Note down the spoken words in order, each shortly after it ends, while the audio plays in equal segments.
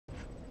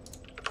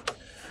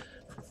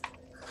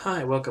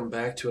Hi, welcome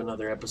back to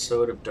another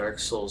episode of Dark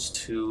Souls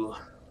 2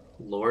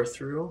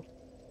 Lorethrough.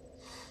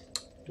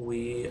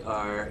 We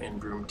are in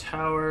Broom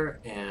Tower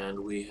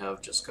and we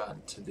have just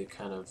gotten to the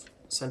kind of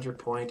center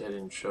point. I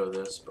didn't show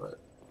this,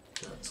 but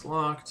that's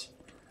locked.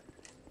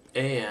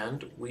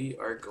 And we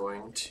are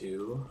going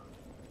to...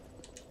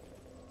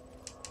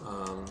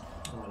 I'm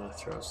going to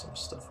throw some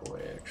stuff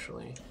away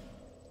actually.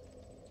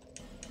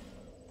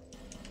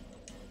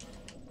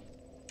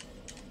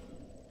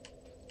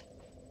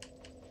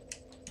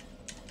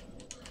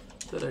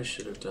 That I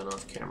should have done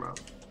off camera.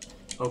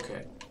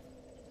 Okay.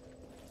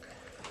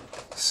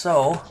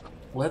 So,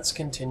 let's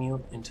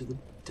continue into the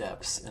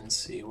depths and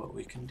see what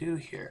we can do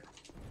here.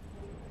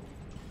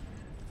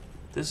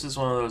 This is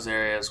one of those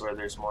areas where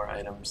there's more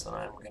items than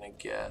I'm gonna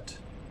get.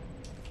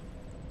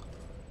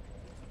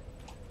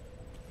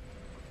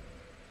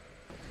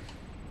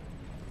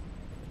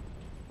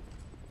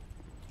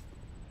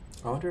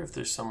 I wonder if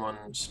there's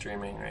someone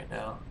streaming right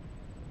now.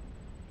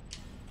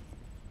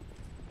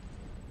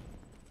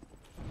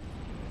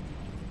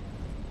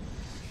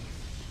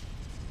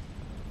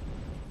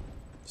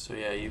 So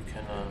yeah, you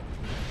can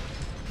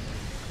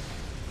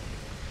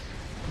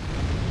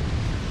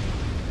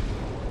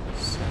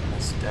send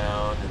this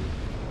down and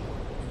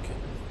you can...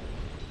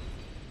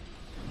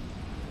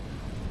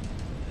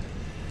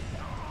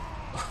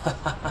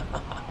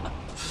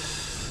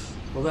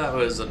 Well, that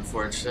was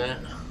unfortunate.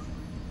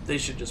 They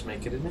should just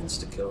make it an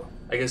insta-kill.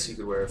 I guess you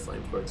could wear a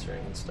flame quartz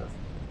ring and stuff.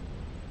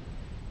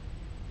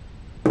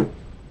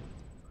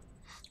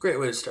 Great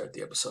way to start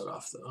the episode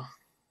off, though.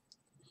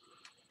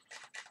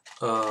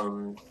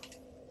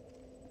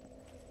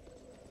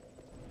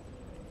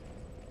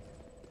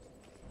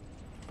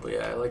 But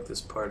yeah, I like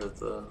this part of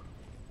the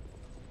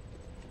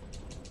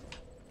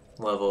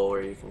level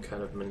where you can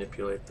kind of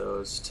manipulate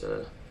those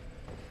to,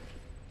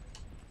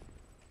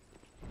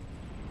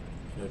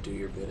 you know, do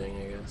your bidding,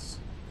 I guess.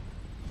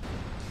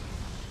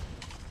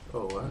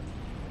 Oh, what?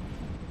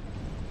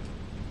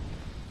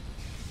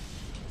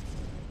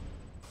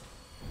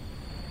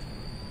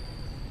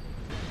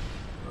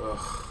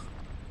 Ugh.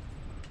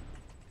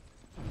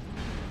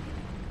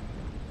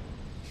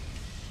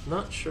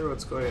 Not sure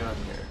what's going on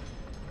here.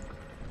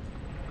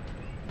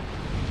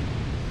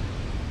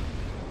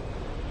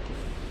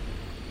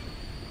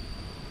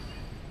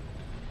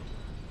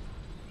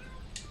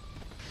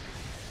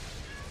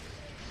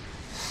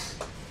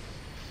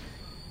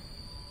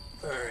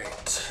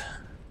 Alright.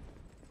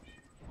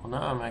 Well,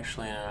 now I'm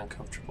actually in an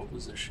uncomfortable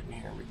position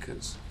here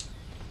because...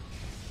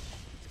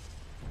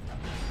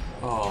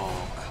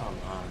 Oh, come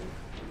on.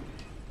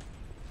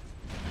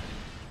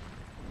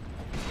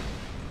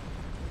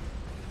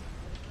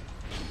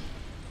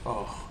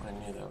 Oh, I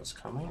knew that was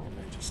coming and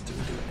I just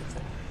didn't do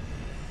anything.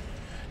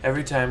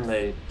 Every time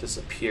they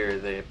disappear,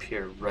 they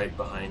appear right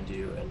behind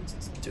you and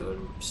do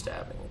a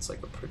stabbing. It's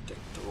like a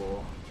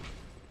predictable...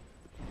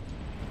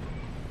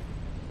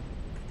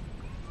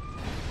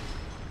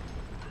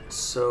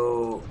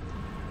 So...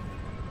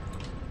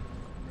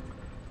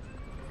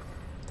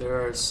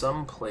 There are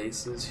some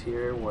places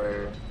here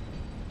where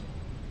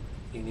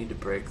you need to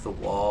break the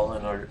wall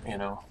in order, you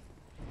know,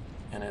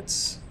 and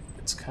it's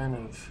kind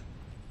of...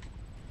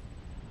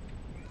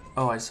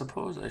 Oh, I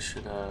suppose I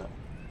should,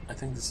 I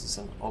think this is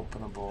an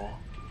openable...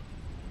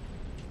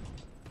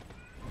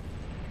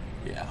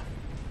 Yeah.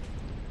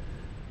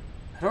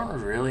 I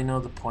don't really know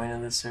the point of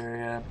this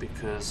area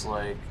because,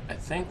 like, I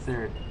think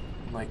they're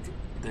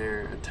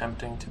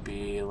attempting to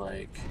be,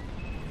 like,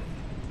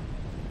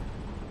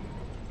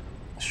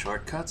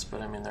 shortcuts,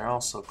 but I mean, they're all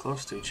so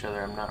close to each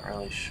other, I'm not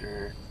really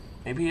sure.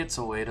 Maybe it's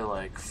a way to,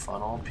 like,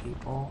 funnel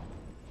people?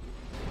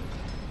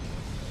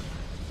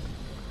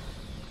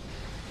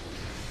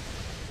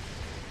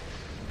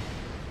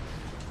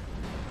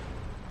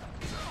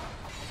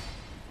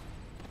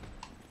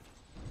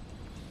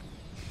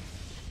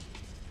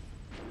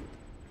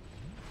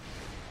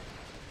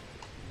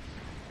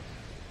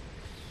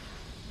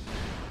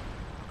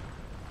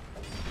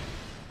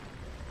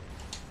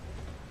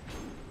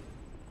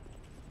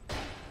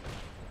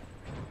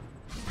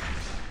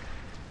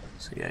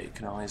 So yeah, you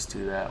can always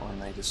do that when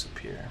they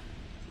disappear.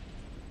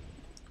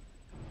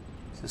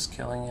 Is this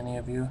killing any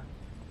of you?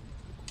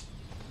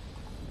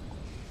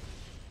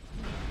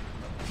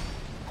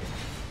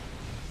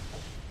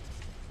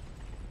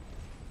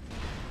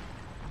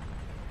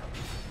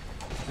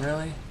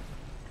 Really?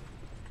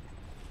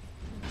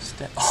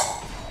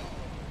 Oh.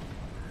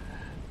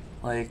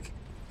 Like,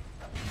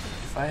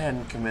 if I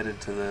hadn't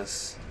committed to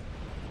this,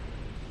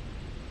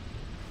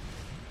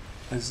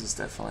 this is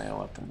definitely a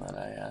weapon that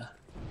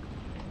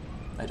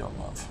I don't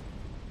love.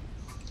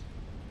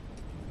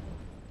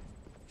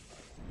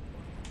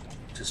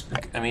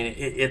 I mean,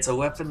 it's a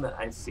weapon that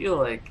I feel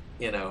like,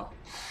 you know,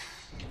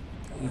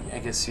 I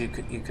guess you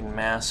can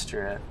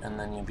master it and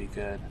then you'll be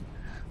good.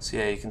 So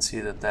yeah, you can see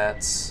that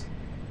that's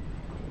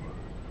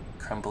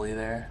crumbly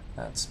there.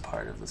 That's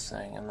part of the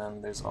thing. And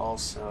then there's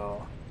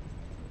also,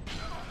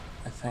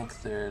 I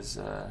think there's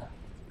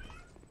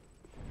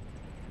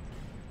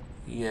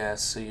yeah,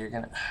 so you're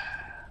gonna...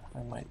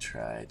 I might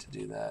try to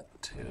do that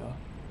too.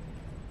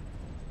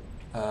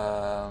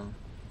 I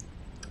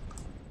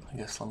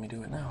guess let me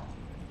do it now.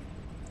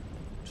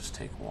 Just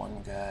take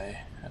one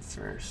guy at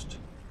first.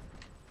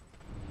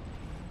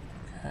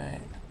 Okay.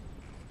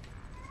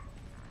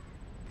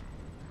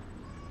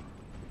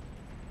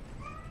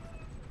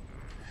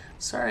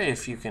 Sorry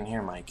if you can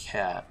hear my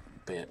cat a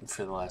bit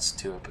for the last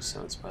 2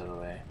 episodes, by the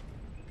way.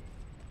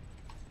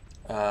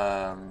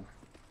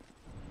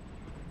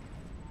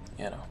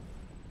 You know.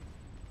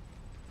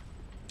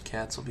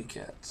 Cats will be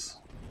cats.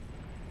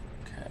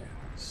 Okay,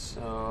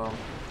 so I'm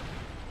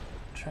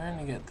trying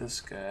to get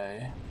this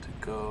guy to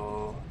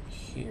go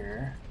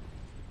here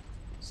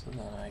so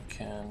then I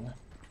can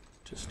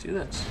just do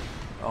this.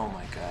 Oh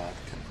my god.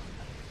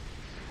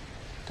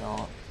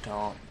 Don't.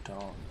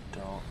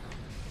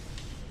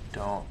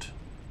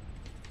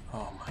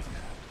 Oh my god.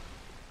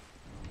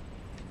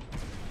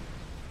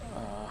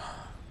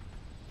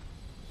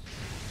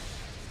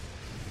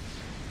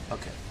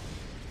 Okay.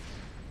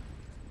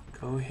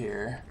 Go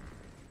here.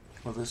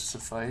 Will this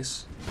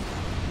suffice?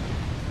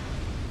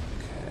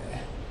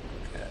 Okay,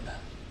 good.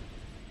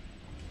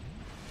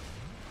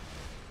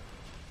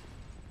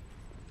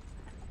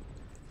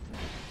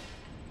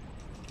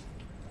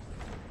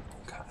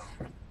 Okay.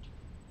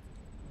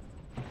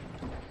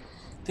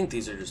 I think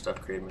these are just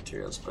upgrade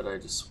materials, but I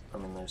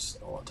mean, there's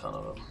a ton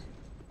of them.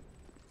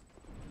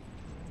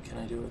 Can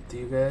I do it with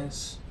you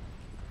guys?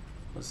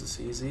 Was this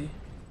easy?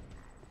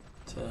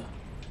 To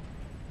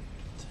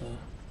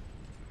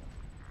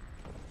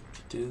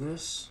do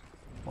this?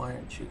 Why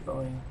aren't you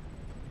going?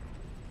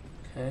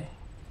 Okay.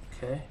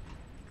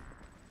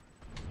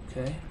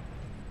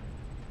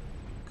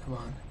 Come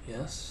on,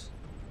 yes.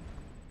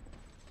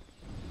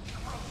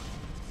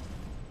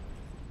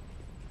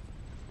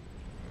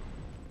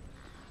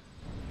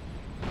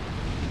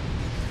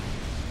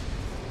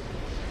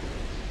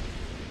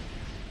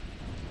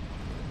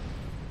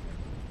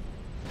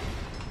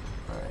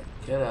 Alright,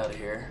 get out of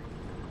here.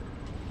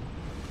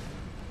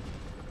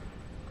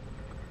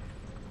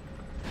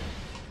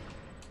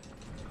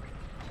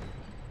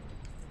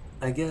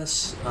 I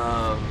guess,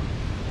 oh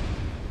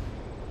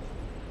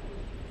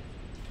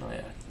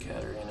yeah,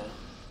 Katarina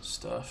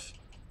stuff.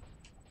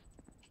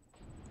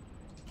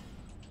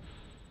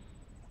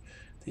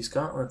 These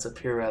gauntlets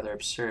appear rather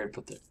absurd,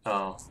 but they're,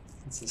 oh,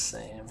 it's the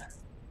same.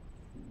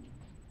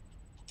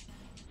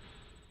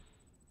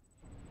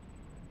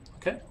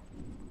 Okay.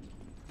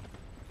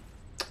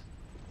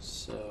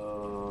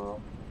 So...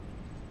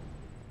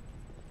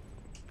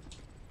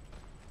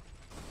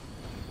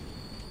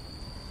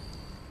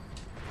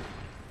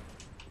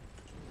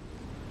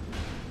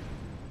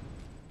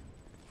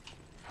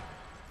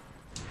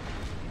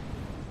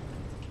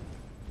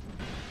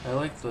 I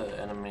like the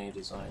enemy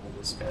design of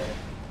this guy.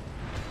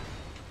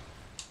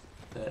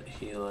 That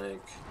he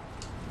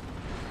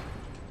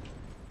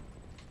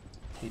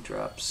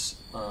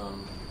drops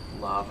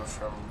lava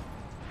from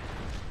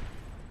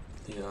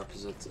the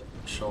opposite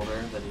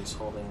shoulder that he's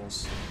holding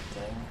his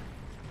thing.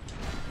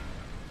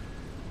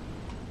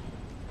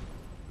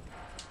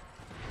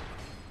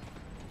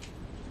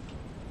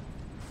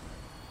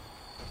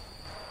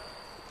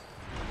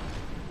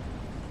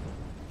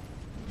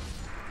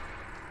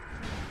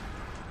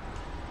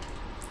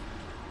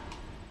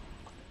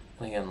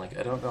 Again, like,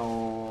 I don't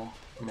know,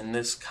 I mean,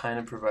 this kind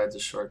of provides a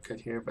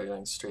shortcut here by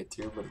going straight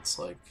through, but it's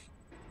like,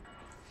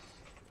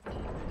 I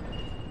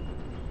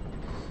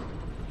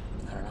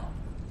don't know,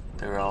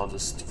 they're all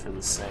just for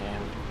the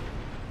same.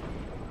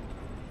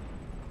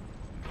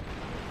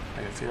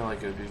 Like, I feel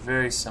like it would be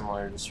very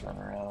similar to just run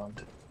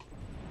around.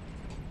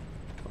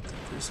 Don't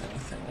think there's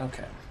anything,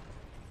 okay.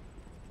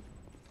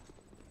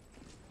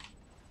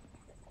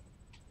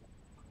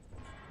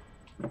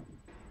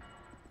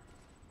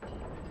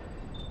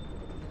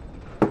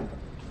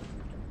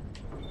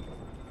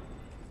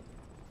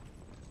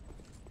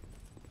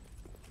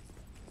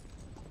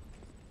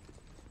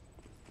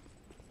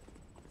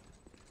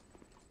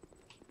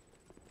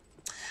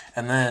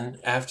 And then,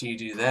 after you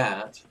do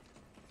that,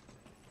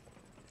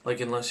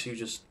 like, unless you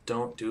just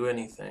don't do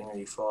anything or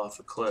you fall off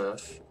a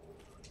cliff,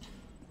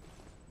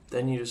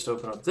 then you just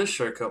open up this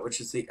shortcut, which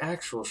is the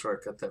actual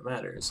shortcut that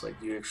matters. Like,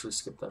 you actually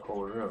skip that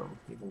whole room.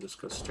 You can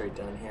just go straight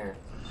down here.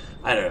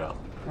 I don't know.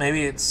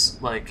 Maybe it's,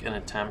 like, an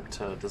attempt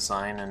to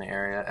design an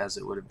area as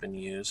it would have been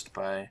used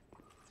by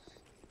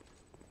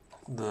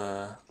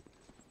the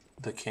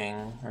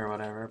king or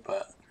whatever,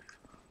 but,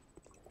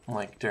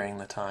 like, during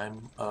the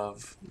time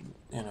of,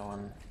 you know,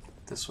 when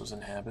this was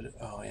inhabited.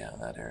 Oh yeah,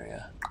 that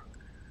area.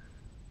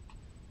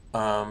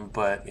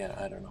 But yeah,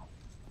 I don't know.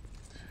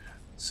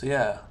 So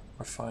yeah,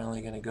 we're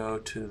finally gonna go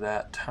to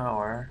that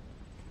tower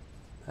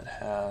that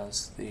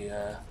has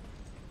the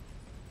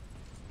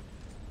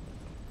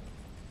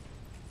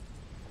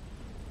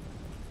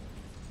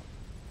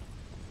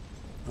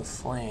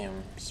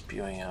flame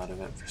spewing out of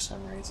it for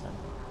some reason.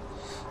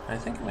 I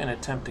think I'm gonna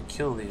attempt to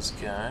kill these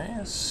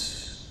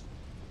guys.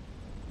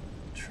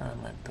 Try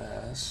my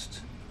best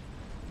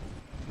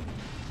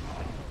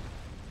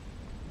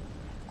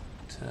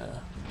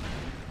to...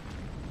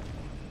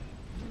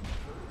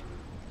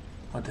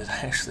 Oh, did I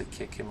actually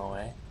kick him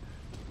away?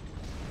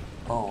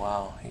 Oh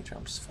wow, he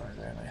jumps farther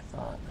than I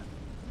thought.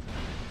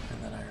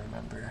 And then I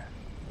remember.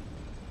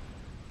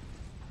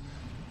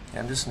 Yeah,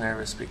 I'm just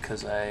nervous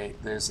because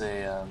there's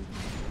a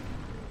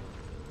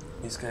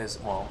these guys,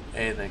 well,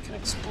 A, they can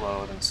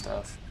explode and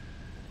stuff.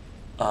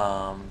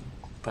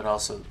 But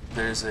also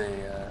there's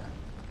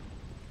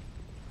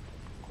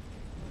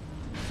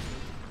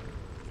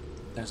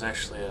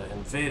actually an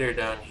invader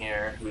down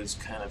here who's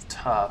kind of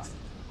tough.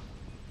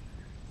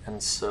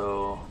 And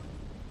so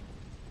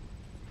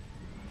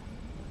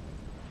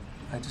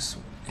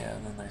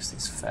and then there's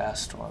these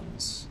fast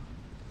ones.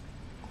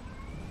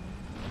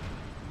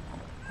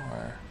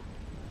 Or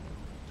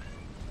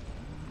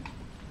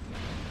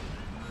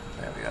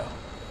there we go.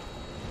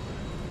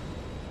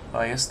 Oh,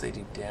 I guess they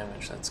do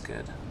damage, that's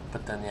good.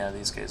 But then, yeah,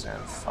 these guys are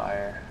on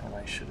fire, and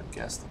I should have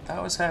guessed that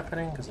that was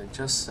happening, because I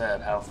just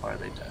said how far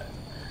they dive.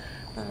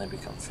 Then they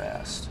become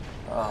fast.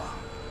 Oh.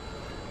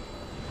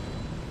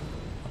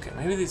 Okay,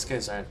 maybe these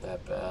guys aren't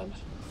that bad.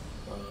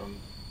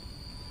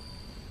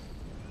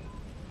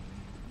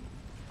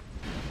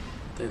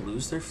 They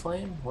lose their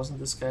flame? Wasn't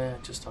this guy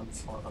just on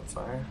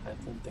fire? I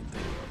didn't think they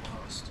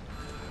were lost.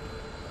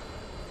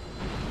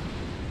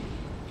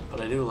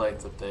 But I do like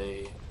that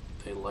they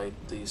light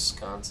these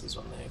sconces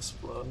when they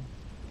explode.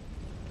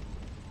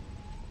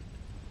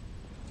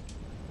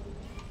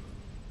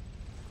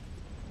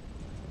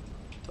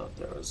 Thought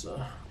there was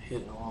a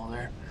hidden wall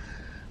there.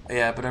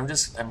 Yeah, but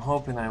I'm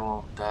hoping I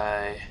won't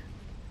die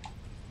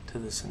to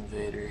this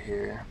invader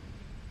here.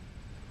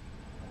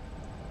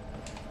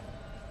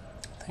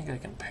 I think I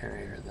can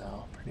parry her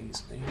though, pretty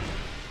easily.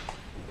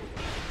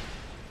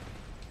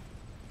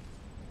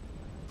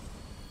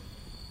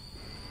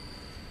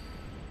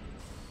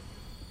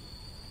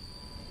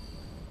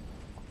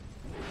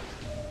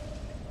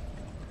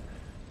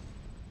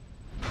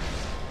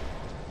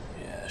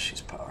 Yeah,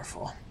 she's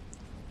powerful.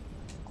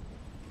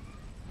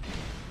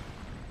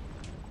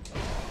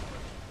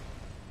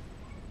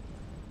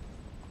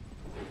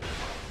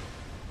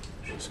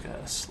 She's got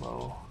a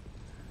slow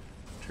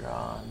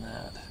draw on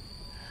that.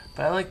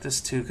 But I like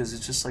this too because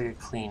it's just like a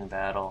clean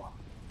battle.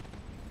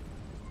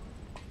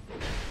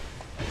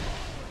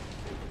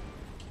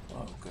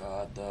 Oh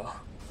god, though.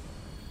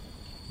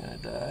 I'm gonna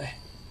die.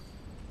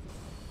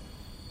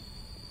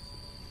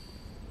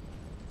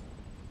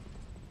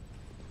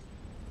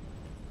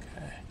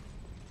 Okay.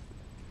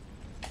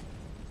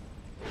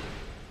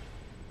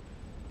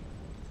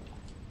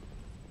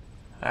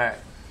 Alright.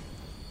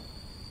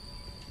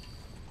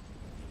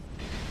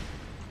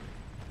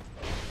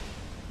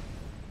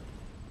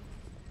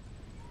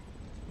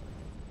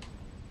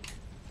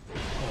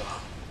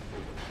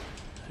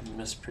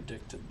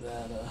 Mispredicted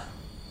that.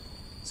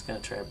 It's gonna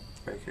try to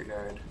break your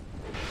guard.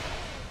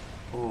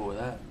 Ooh,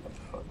 that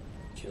about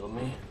killed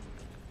me.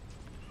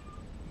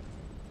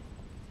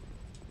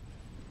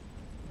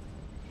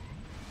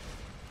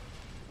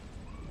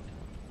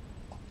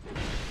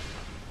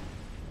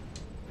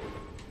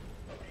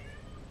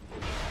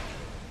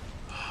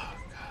 Oh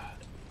god.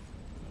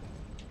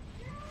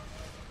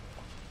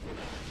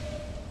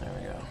 There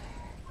we go.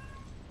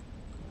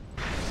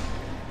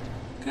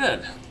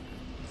 Good.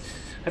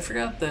 I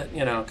forgot that,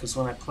 you know, because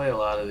when I play a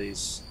lot of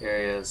these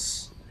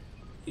areas,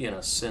 you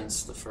know,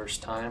 since the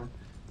first time,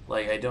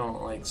 like, I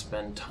don't, like,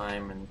 spend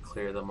time and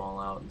clear them all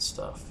out and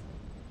stuff.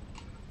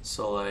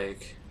 So,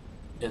 like,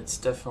 it's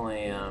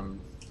definitely,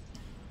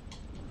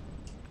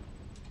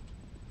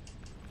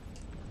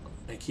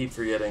 I keep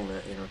forgetting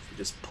that, you know, if you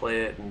just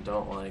play it and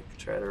don't, like,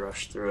 try to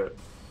rush through it,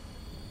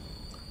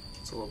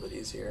 it's a little bit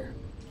easier.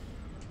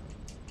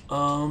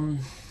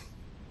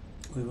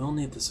 We will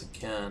need this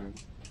again.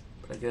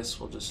 I guess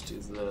we'll just do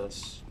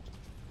this.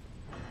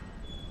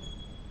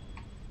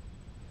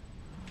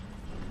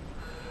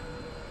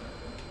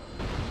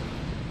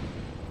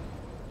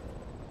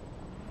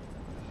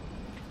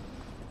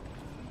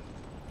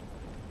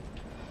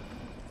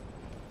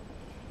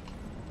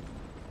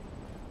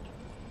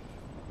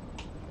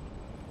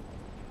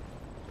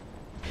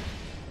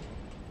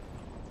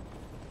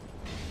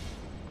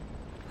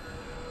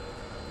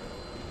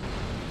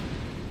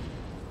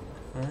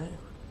 All right.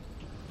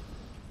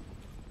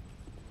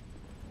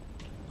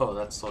 Oh,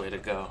 that's the way to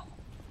go.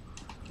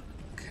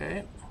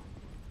 Okay.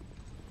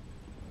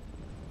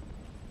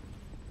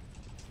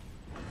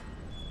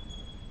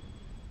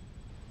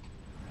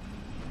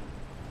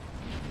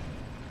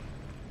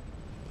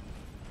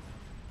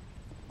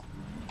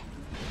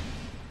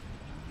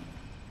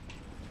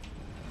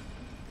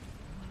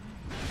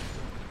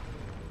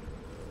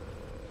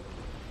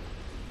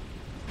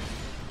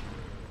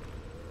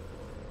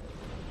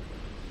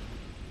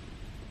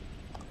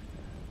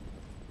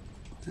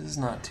 This is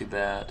not too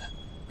bad.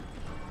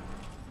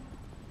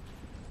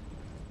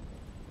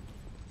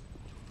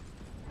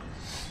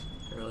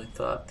 I really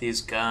thought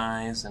these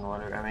guys and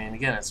whatever. I mean,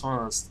 again, it's one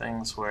of those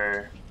things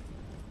where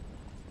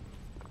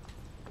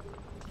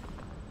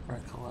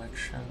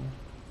recollection.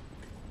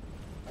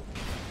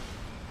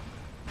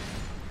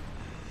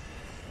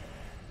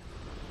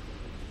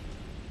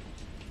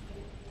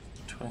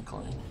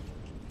 Twinkling.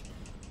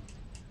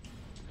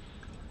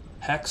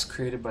 Hex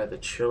created by the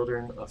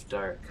Children of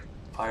Dark.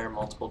 Fire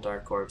multiple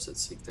dark orbs that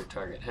seek their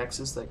target.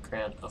 Hexes that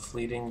grant a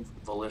fleeting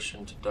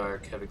volition to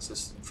dark have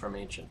existed from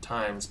ancient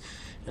times,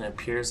 and it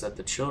appears that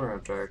the Children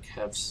of Dark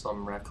have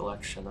some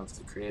recollection of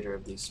the creator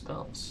of these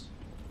spells.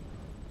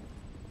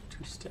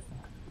 Interesting.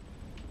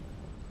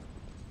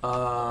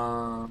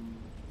 Right,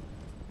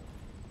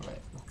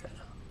 okay.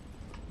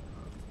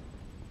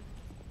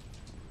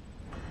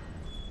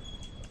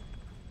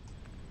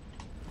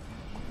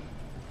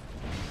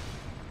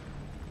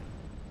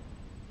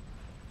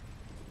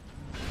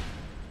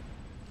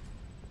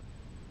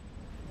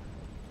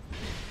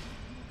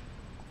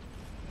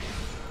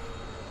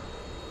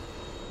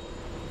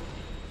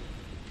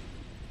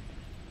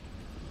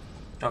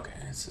 Okay,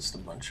 it's just a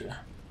bunch of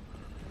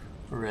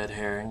red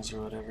herrings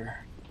or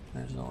whatever.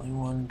 There's only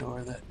one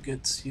door that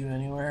gets you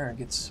anywhere, or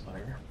gets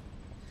whatever.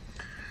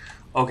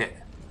 Okay.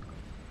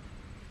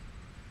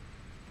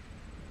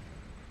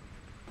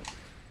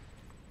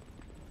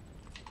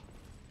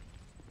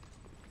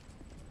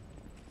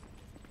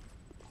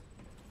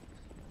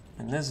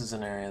 And this is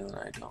an area that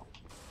I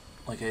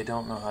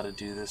don't know how to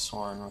do this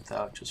one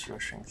without just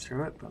rushing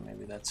through it, but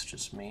maybe that's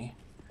just me.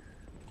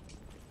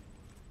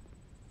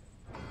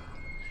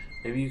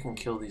 Maybe you can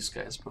kill these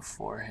guys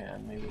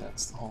beforehand. Maybe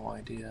that's the whole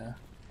idea.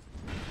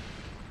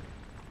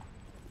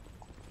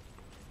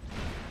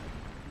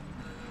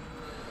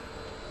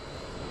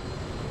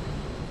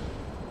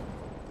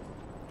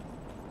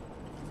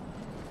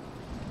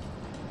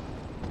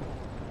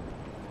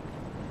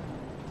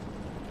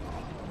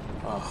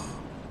 Oh.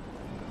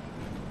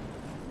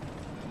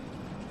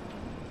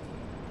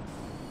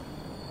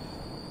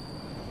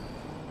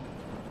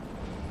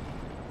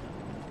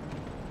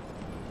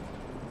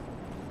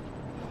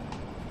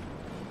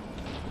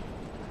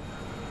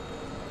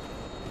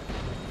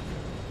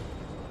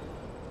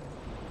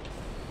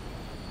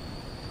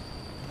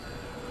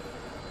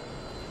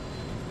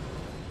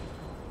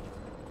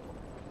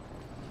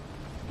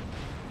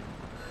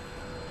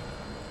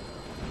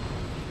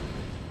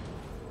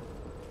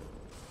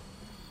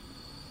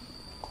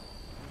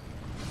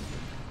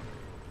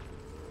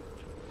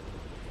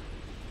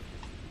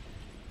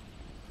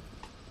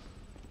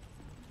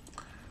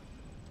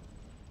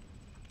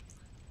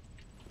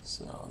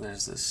 So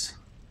there's this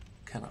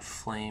kind of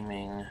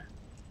flaming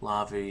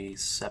lava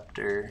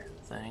scepter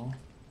thing.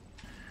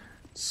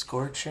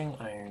 Scorching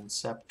Iron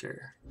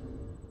Scepter.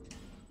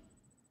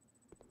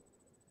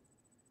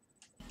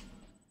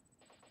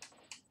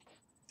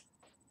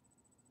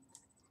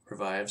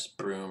 Revives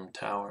Broom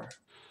Tower.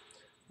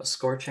 A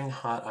scorching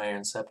hot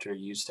iron scepter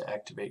used to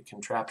activate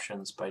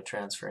contraptions by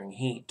transferring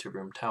heat to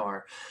Broom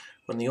Tower.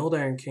 When the old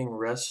Iron King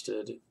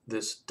wrested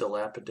this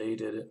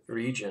dilapidated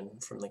region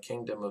from the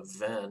kingdom of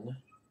Ven,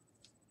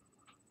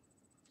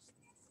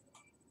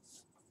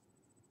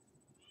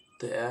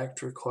 the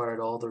act required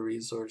all the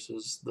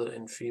resources the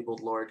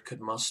enfeebled lord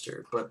could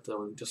muster, but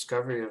the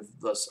discovery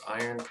of this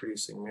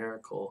iron-producing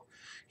miracle,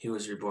 he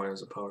was reborn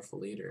as a powerful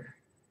leader.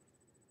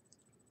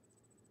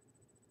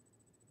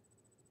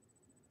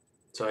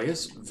 So I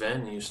guess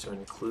Ven used to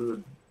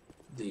include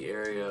the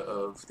area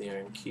of the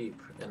Iron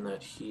Keep, and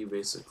that he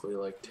basically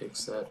like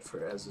takes that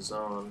for as his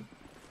own.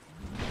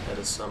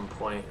 At some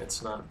point,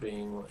 it's not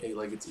being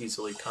like it's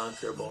easily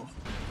conquerable.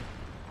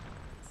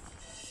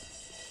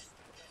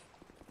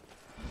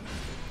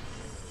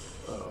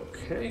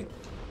 Okay.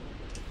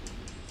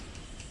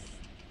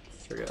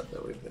 Forgot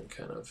that we've been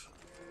kind of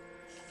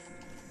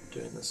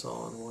doing this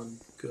all in one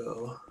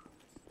go.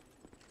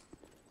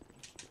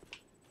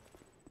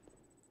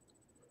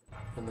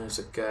 And there's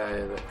a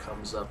guy that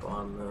comes up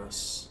on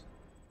this.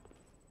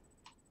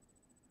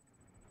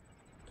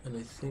 And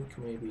I think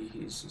maybe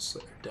he's just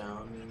like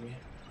down, maybe.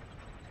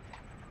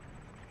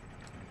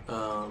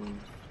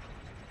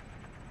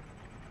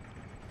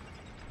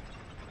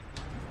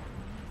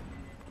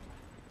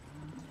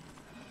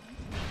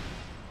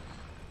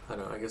 I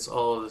don't know, I guess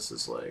all of this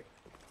is like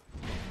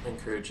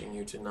encouraging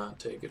you to not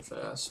take it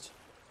fast.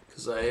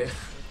 Because I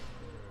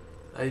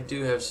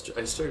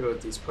struggle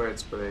with these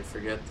parts, but I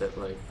forget that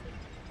like,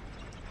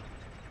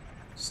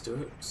 just do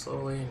it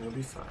slowly and you'll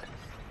be fine.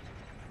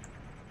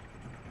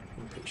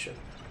 I'm patient.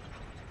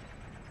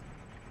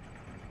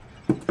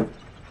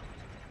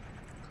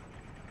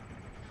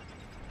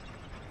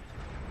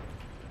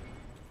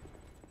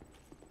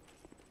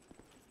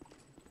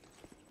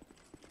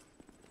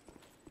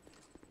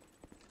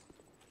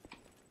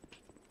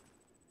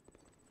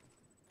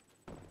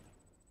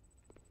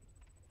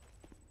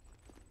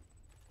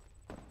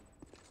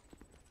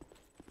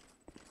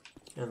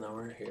 And then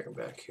we're here,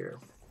 back here.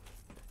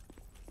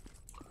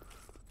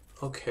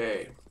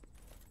 Okay.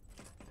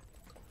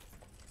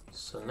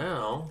 So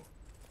now,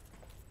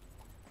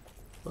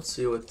 let's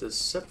see what this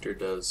scepter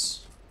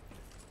does.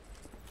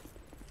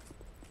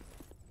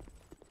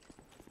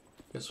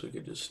 Guess we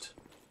could just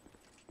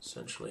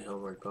essentially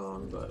homeward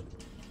bound, but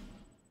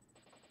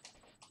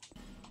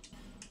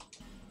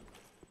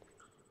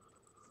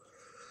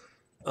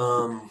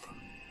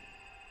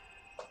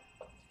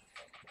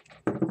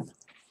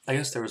I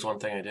guess there was one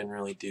thing I didn't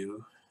really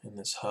do in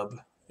this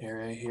hub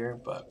area here,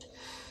 but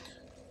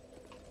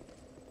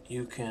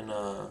you can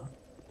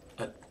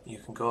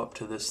go up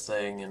to this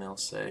thing and it'll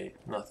say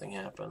nothing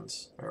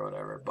happens or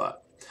whatever,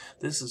 but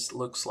this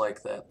looks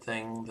like that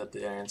thing that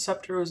the Iron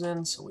Scepter was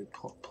in, so we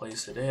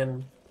place it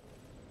in,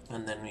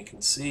 and then we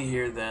can see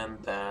here then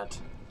that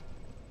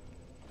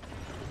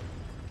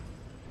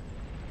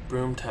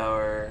Broom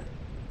Tower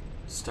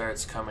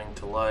starts coming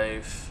to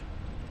life.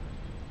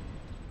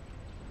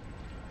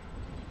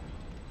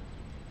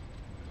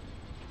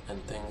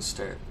 And things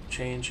start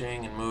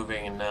changing and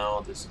moving, and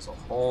now this is a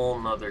whole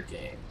nother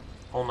game,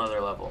 whole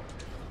nother level.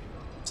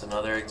 It's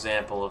another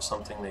example of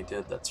something they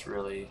did that's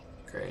really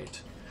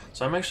great.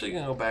 So I'm actually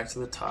going to go back to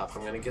the top.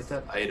 I'm going to get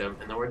that item,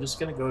 and then we're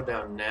just going to go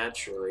down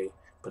naturally,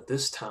 but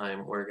this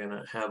time we're going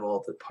to have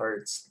all the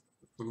parts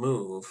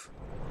move.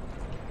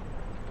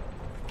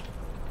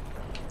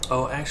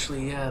 Oh,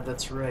 actually, yeah,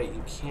 that's right.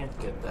 You can't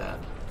get that.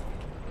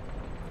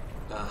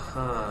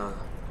 Uh-huh.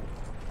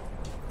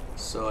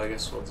 So I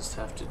guess we'll just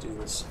have to do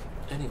this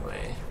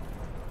anyway.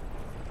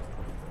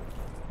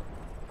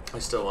 I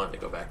still wanted to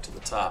go back to the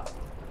top,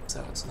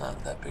 so it's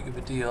not that big of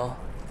a deal.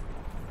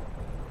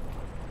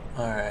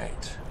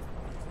 Alright.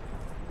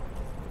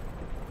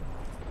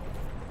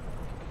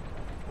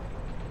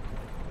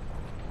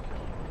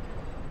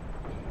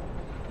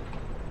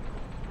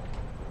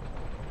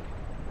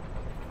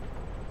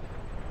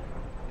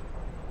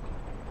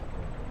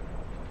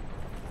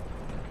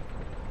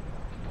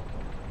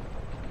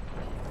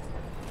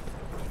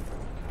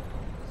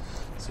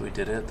 So we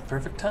did it at the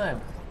perfect time.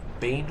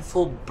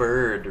 Baneful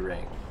Bird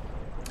Ring.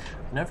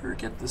 Never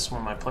get this one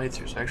in my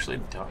playthroughs. I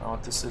actually don't know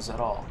what this is at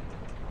all.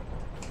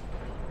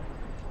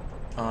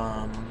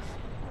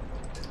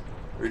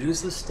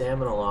 Reduce the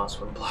stamina loss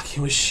when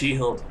blocking with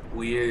shield.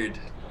 Weird.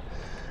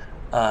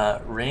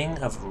 Ring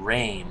of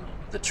Rain,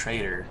 the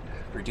traitor.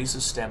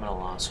 Reduces stamina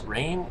loss.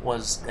 Rain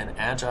was an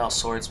agile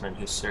swordsman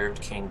who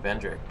served King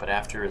Vendrick, but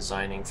after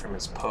resigning from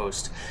his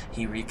post,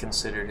 he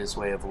reconsidered his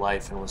way of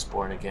life and was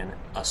born again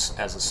as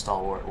a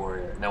stalwart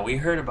warrior. Now, we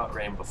heard about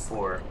Rain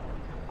before.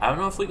 I don't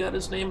know if we got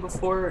his name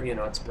before. You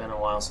know, it's been a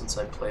while since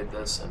I played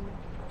this,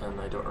 and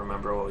I don't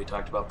remember what we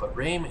talked about. But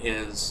Rain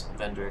is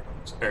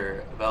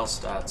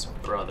Velstad's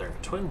brother,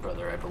 twin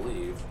brother, I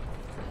believe.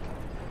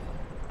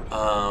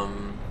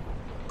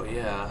 But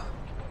yeah,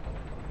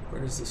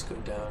 where does this go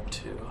down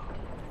to?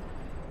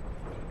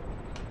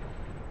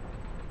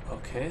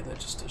 Okay,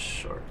 that's just a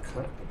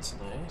shortcut. That's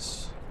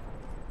nice.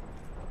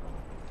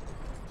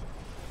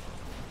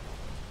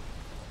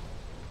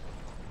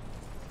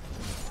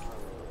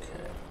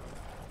 Okay.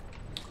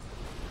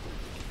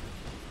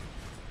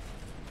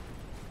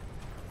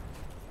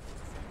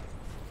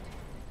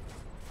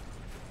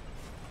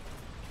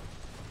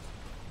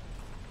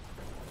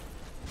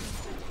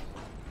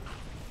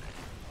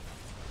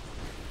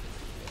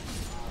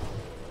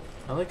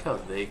 I like how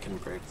they can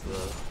break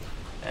the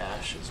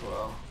ash as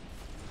well.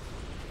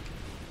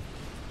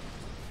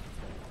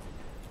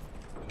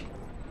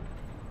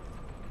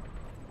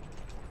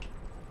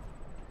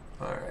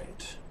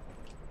 Alright.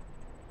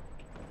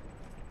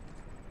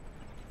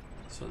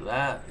 So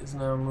that is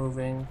now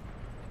moving.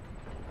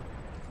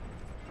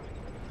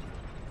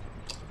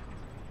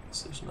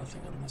 So there's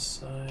nothing on this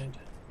side.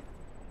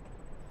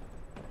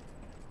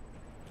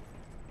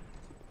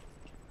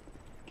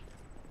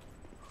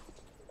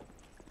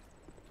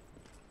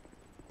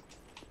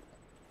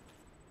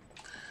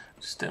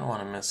 Just didn't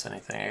want to miss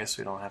anything. I guess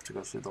we don't have to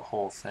go through the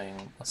whole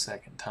thing a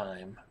second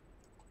time.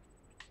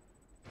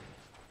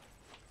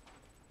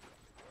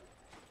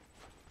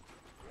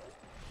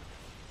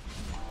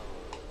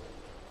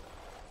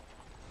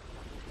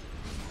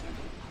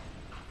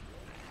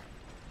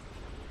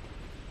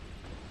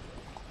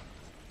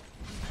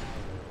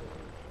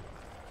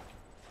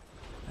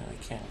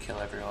 Can't kill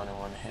everyone in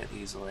one hit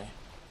easily.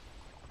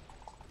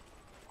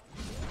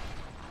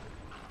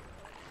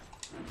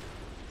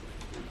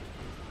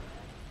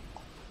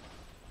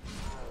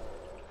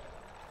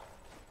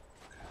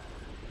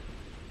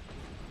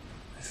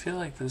 I feel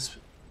like this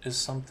is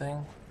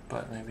something,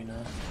 but maybe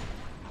not.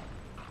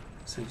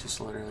 So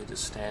just literally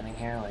just standing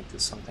here, like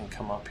does something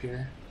come up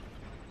here?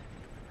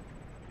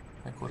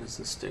 Like what does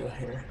this do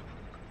here?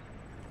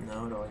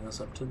 No, it only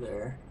goes up to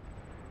there.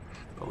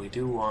 But we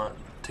do want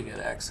to get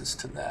access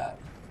to that.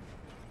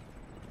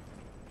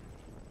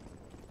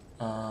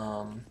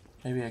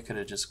 Maybe I could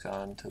have just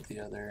gone to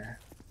the other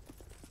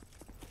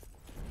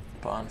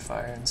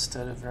bonfire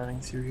instead of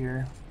running through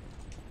here.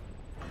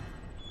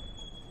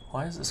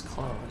 Why is this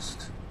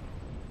closed?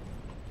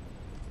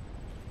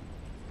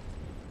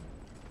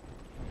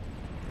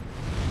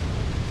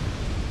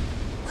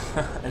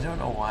 I don't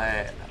know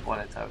what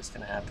I thought was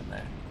going to happen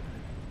there.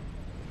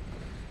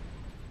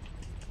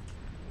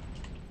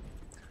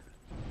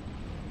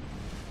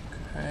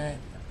 Okay.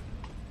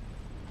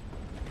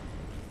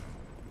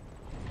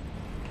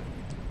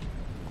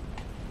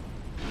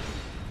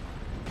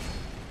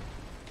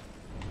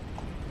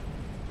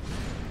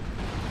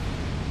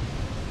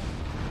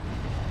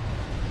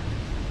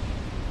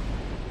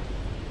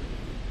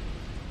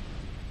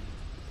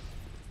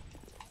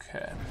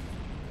 Okay.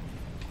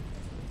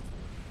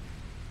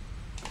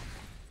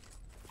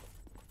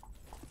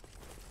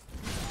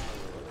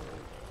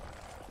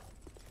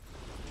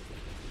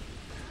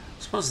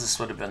 suppose this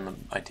would have been the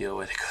ideal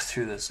way to go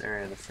through this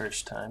area the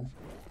first time,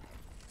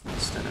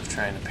 instead of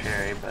trying to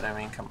parry, but I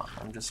mean, come on,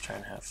 I'm just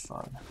trying to have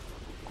fun.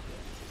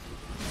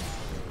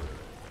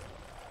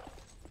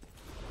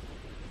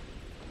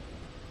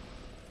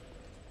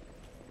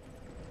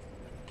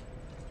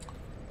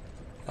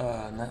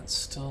 And that's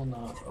still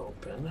not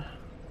open.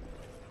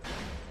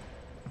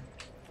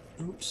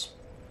 Oops.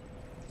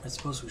 I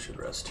suppose we should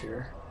rest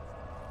here.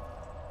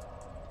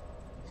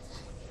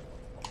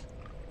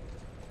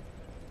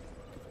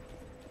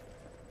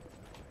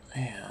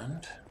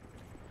 And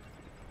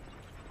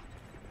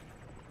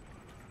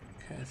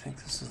okay, I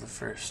think this is the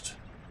first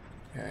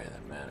area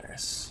that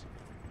matters.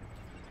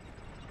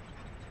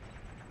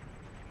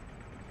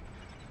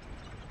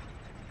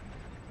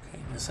 Okay,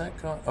 does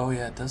that go? Oh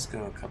yeah, it does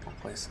go a couple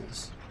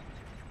places.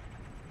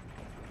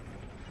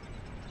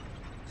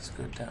 Let's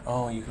go down.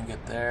 Oh, you can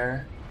get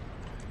there.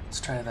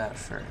 Let's try that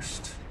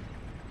first.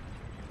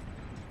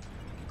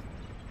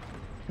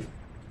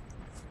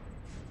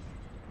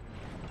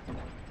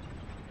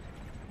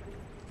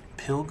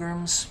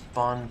 Pilgrim's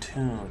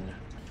Spontoon.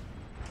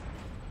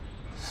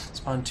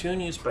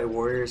 Spontoon used by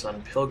warriors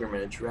on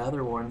pilgrimage,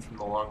 rather worn from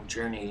the long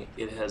journey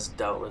it has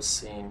doubtless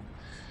seen.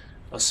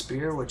 A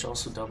spear which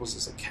also doubles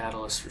as a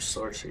catalyst for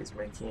sorceries,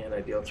 making it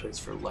ideal choice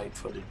for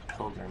light-footed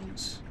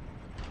pilgrims.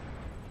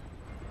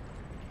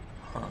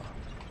 Huh.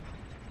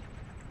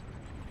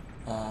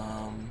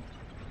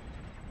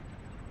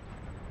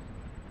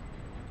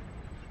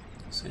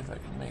 Let's see if I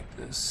can make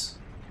this.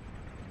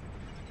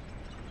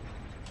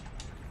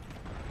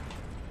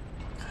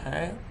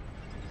 Okay.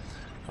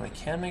 Well, we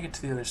can make it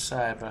to the other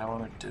side, but I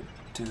want to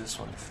do this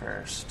one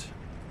first.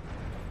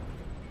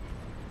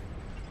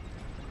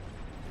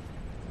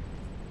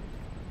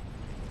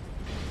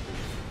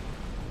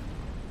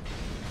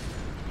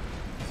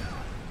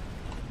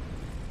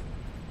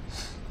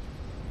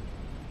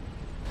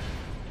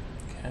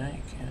 Okay,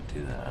 you can't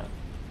do that.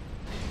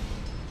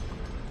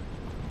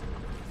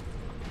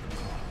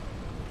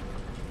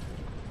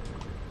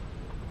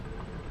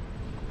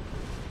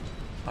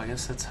 I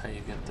guess that's how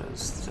you get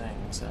those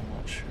things, I'm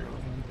not sure.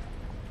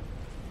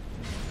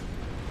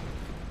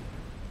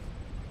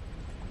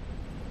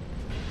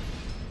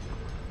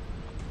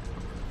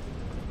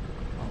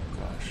 Oh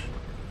gosh.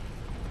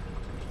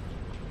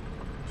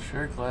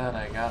 Sure glad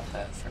I got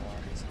that for no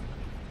reason.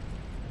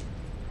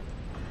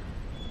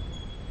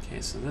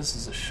 Okay, so this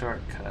is a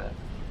shortcut.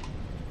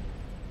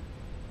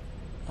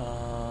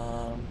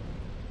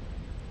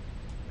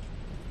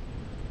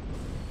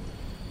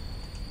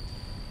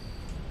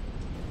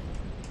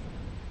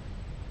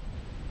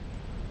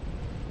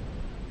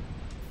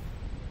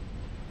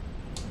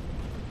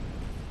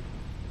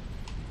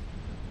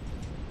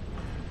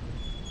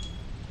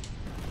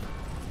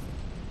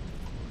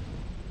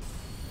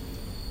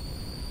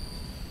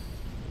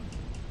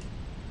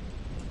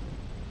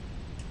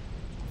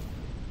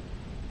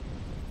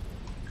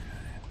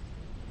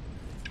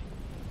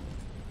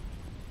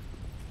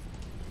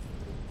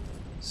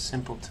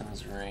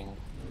 Simpleton's Ring.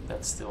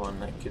 That's the one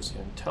that gives you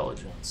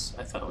intelligence.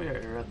 I thought we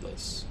already read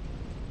this.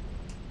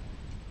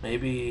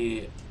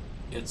 Maybe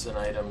it's an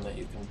item that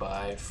you can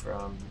buy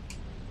from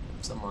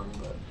someone,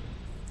 but...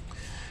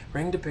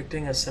 Ring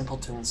depicting a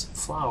simpleton's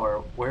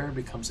flower, where it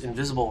becomes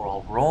invisible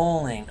while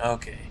rolling.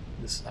 Okay,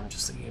 I'm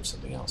just thinking of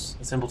something else.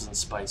 A simpleton's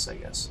spice, I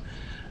guess.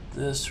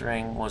 This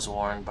ring was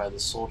worn by the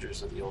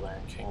soldiers of the old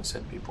Iron King,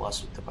 said to be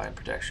blessed with divine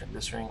protection.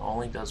 This ring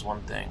only does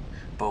one thing,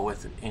 but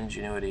with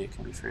ingenuity it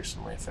can be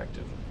fearsomely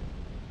effective.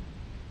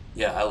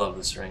 Yeah, I love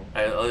this ring.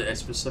 I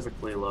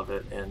specifically love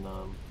it in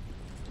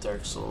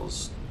Dark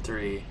Souls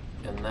 3,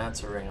 and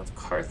that's a ring of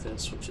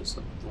Carthus, which is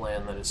a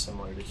land that is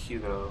similar to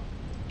Hugo.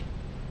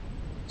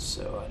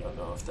 So I don't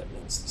know if that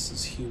means this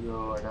is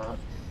Hugo or not.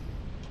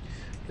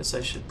 I guess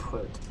I should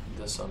put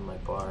this on my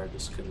bar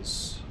just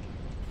because,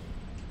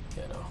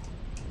 you know,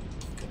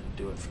 I'm going to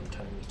do it from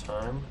time to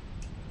time.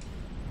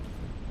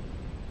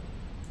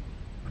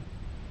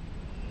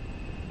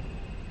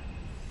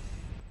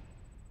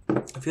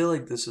 I feel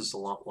like this is a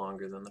lot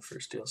longer than the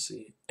first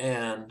DLC,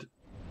 and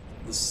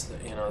this,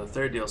 you know, the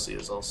third DLC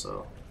is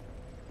also...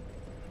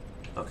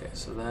 Okay,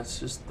 so that's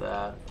just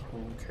that. We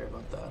don't care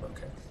about that,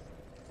 okay.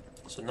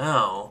 So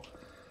now,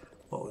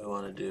 what we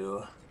want to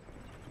do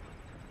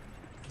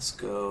is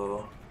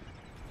go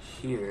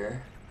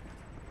here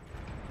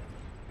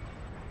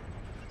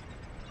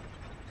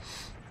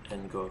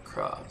and go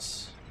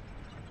across.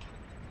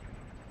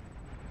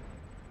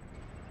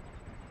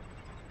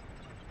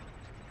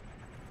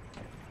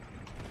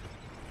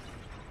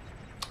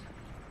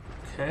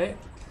 Okay.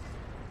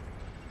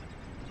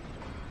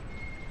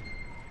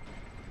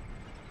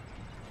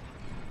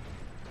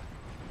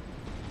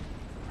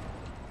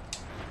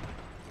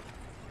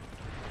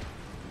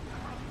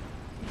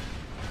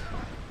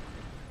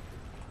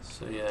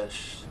 So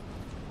yes.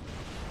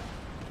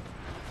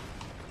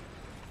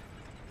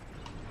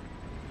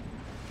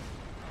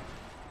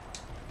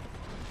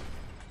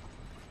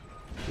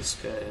 This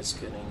guy is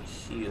getting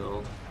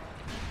healed.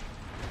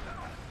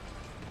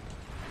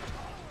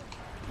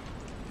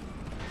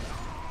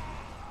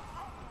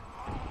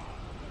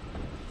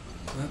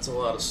 That's a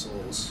lot of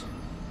souls.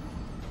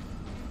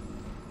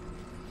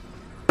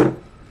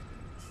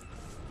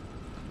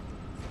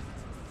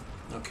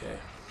 Okay,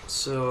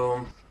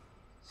 so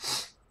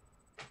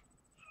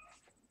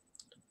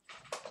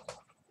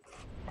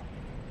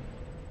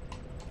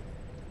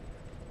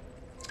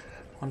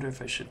wonder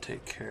if I should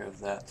take care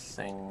of that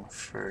thing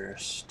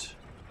first.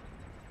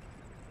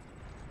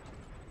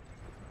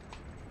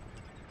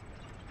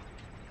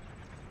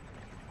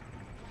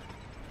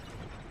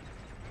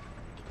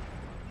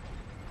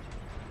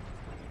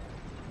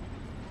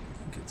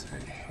 I think it's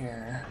right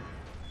here.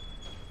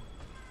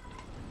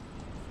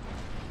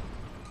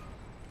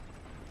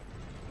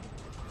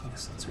 I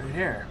guess it's right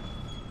here.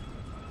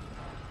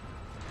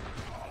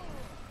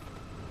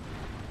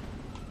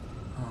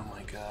 Oh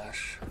my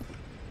gosh.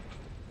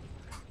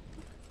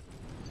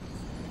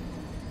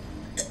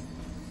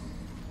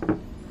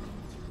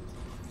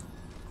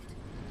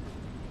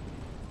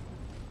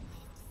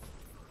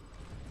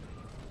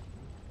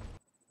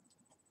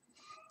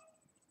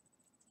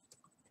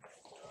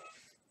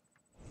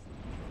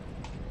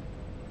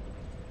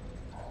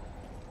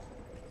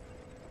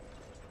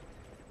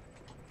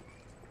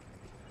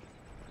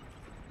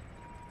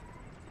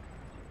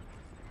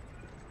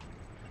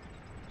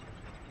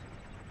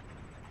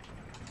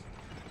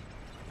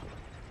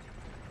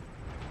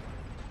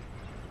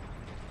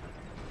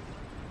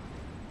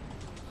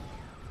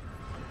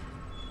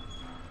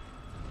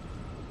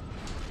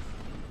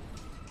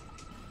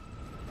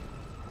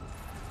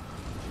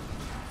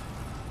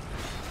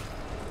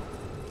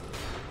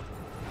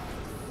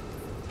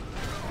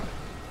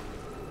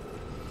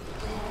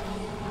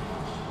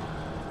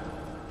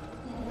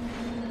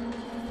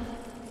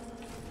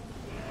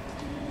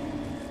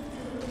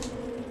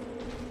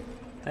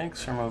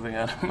 Thanks for moving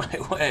out of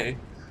my way.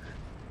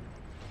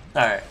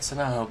 Alright, so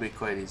now he'll be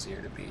quite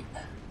easier to beat.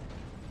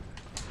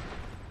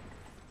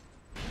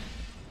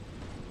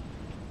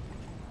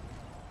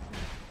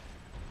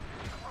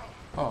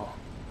 Oh,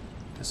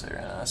 guess I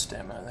ran out of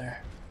stamina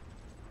there.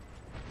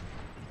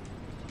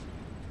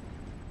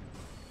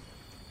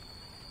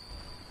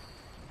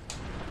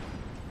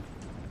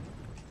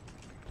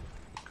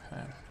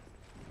 Okay.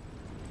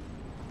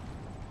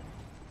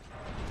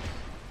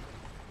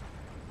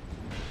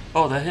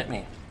 Oh, that hit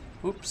me.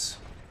 Oops.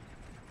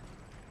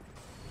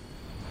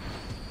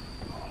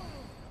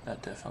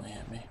 That definitely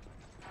hit me.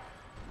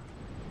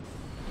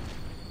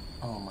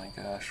 Oh my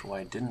gosh,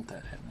 why didn't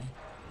that hit me?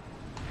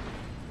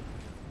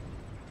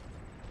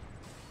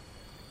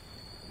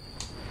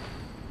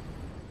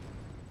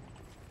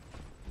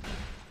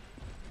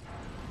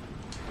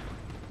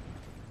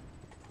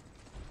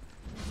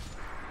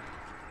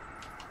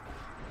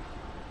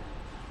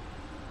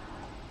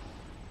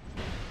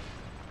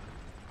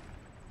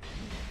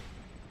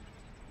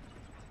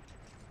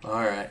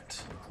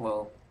 Alright,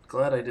 well,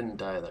 glad I didn't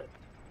die there.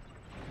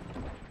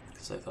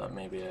 Because I thought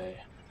maybe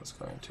I was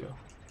going to.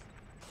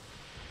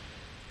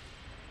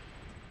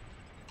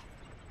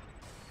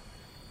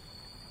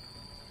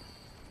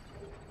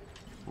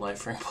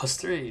 Life ring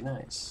 +3,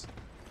 nice.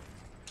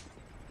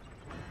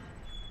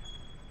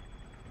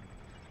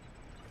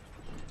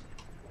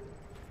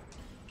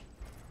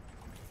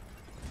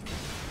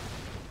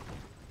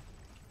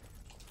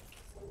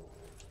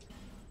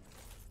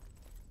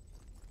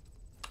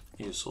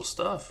 Useful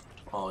stuff.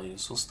 All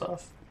useful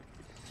stuff.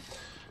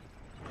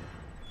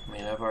 I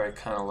mean, I've already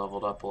kind of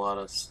leveled up a lot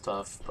of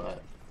stuff,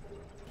 but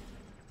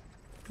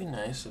it'd be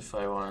nice if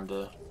I wanted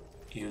to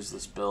use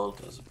this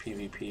build as a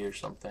PvP or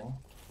something.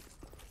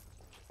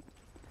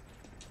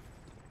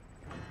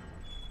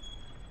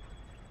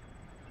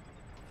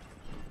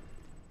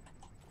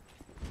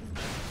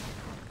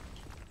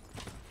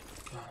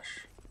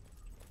 Gosh.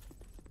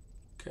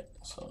 Okay,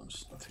 so I'm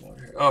just nothing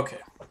over here. Okay.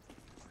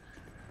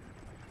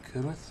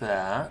 Good with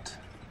that.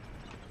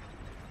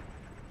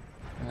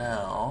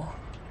 Now,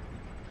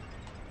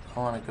 I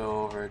want to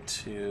go over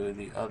to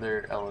the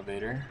other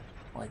elevator,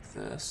 like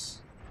this,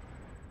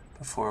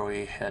 before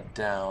we head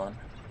down.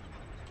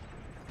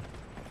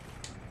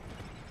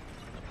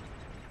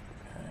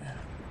 Okay.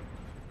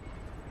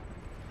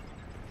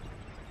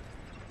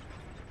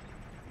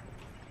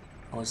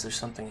 Oh, is there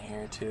something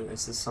here too?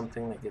 Is this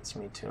something that gets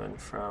me to and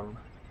from?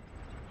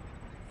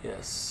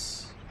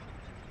 Yes.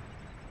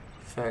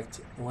 In fact,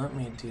 let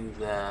me do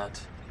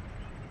that.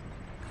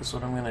 Because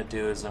what I'm going to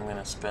do is I'm going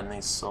to spend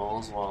these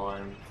souls while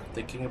I'm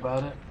thinking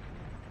about it.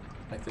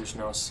 Like, there's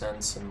no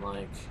sense in,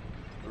 like,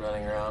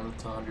 running around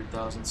with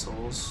 100,000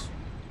 souls.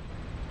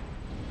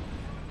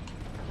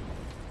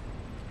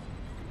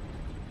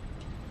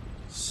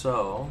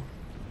 So,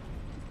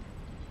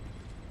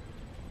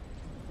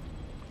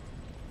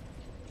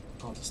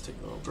 I'll just take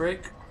a little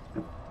break.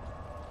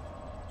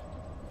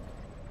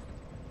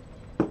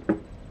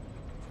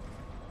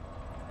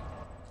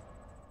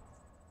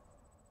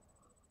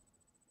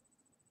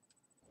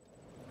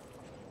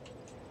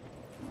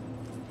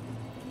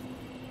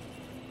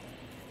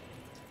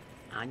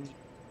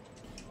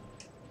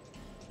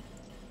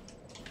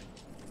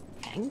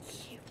 Thank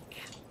you.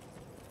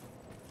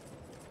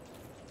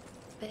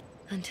 But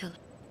until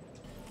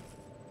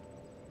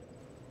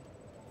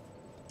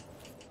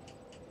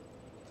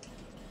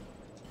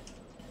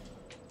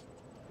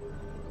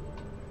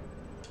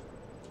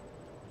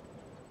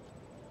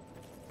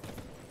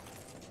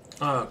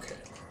Okay.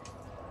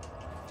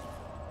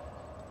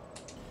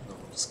 We'll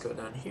just go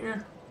down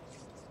here.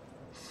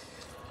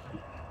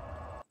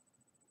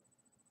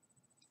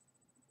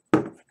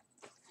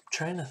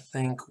 Trying to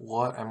think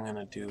what I'm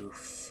gonna do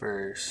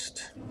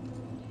first.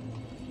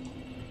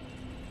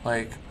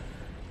 Like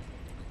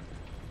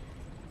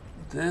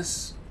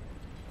the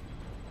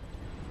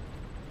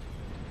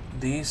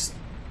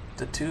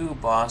two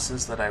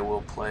bosses that I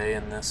will play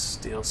in this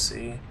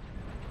DLC.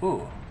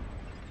 Ooh,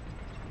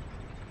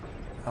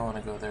 I want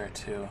to go there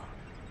too.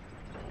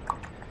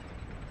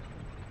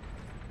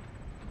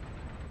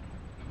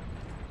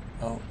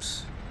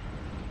 Oops.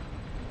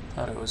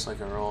 Thought it was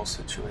like a roll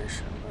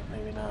situation, but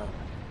maybe not.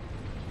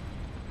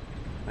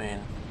 I mean,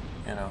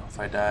 you know, if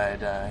I die, I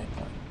die.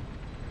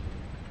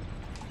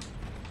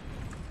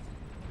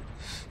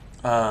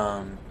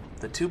 But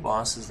the two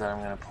bosses that I'm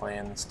gonna play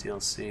in this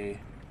DLC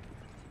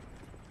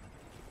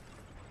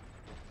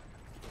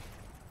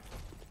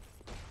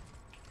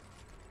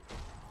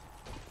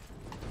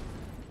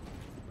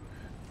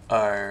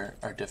are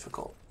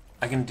difficult.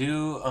 I can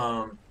do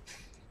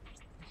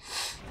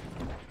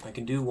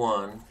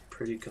one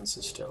pretty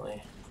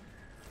consistently.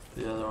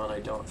 The other one I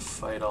don't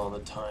fight all the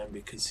time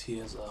because he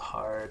has a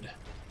hard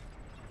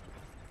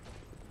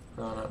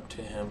run up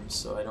to him,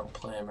 so I don't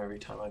play him every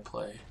time I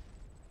play.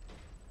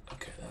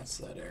 Okay, that's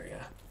that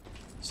area.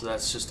 So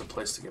that's just a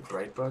place to get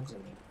bright bugs? I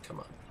mean, come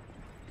on.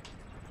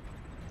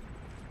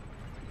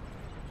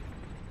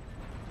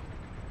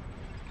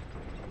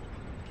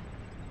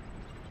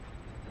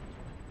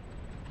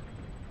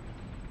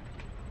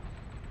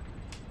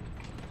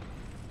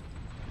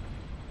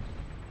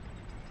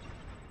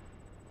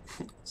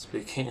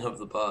 Speaking of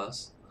the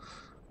boss,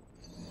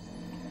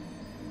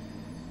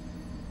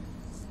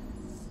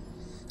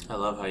 I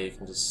love how you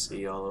can just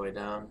see all the way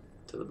down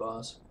to the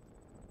boss.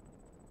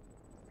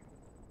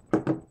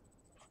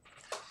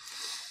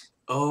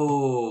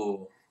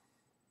 Oh!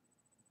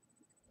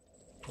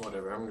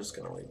 Whatever, I'm just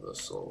gonna leave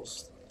those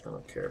souls. I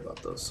don't care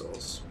about those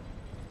souls.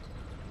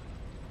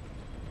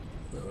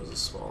 That was a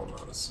small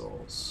amount of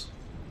souls.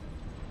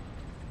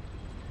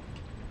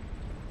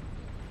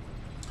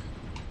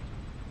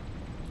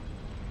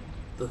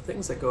 The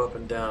things that go up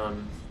and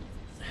down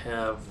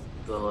have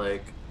the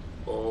like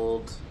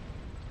old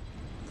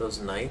those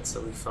knights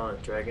that we found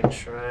at Dragon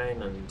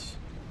Shrine, and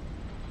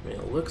I mean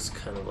it looks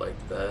kind of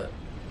like that.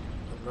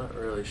 I'm not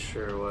really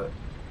sure what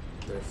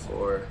they're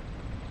for.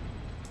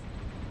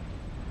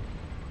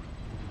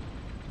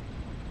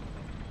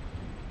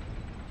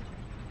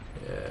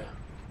 Yeah.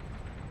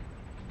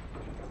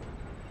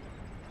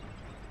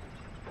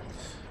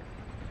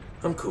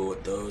 I'm cool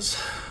with those.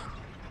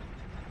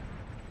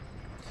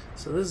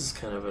 So this is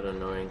kind of an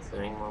annoying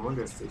thing. I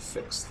wonder if they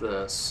fix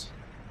this.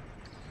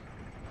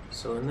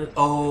 So in the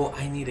oh,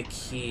 I need a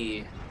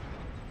key.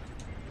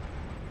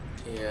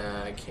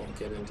 Yeah, I can't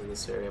get into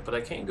this area, but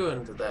I can go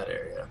into that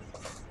area,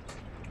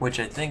 which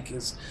I think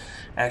is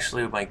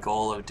actually my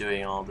goal of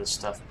doing all this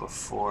stuff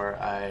before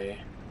I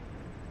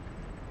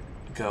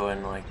go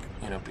and, like,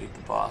 you know, beat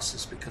the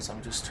bosses, because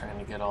I'm just trying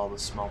to get all the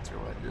smelter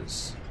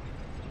wedges.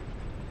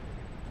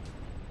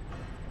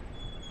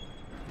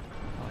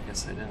 Well, I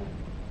guess I didn't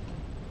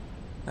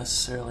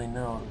necessarily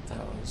know that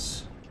that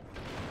was...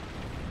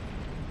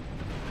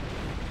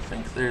 I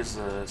think there's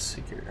a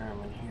secret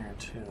room in here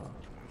too.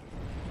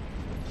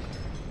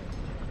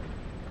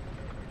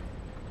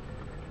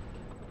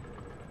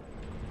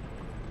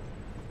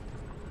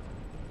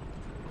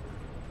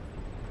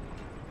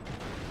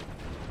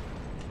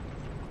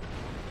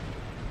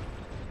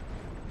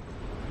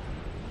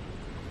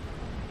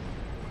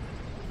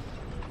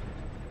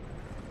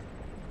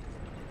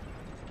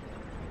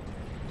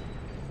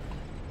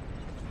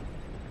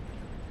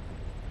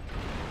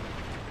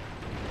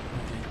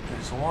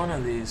 One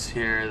of these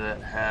here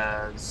that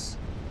has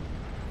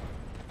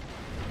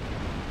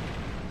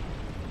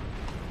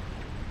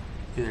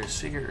either a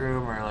secret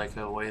room or like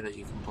a way that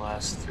you can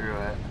blast through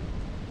it,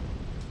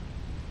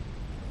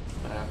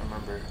 but I don't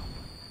remember.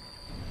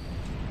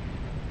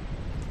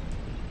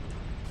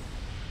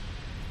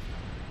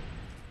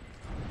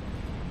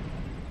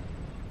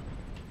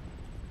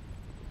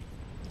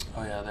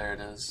 Oh yeah, there it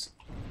is.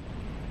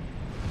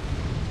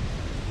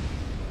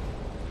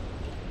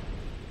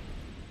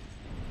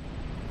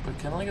 But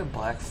can like a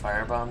black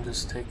firebomb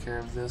just take care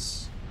of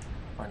this,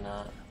 or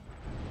not?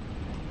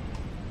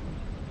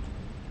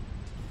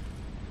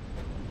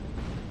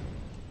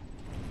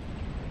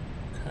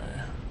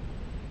 Okay.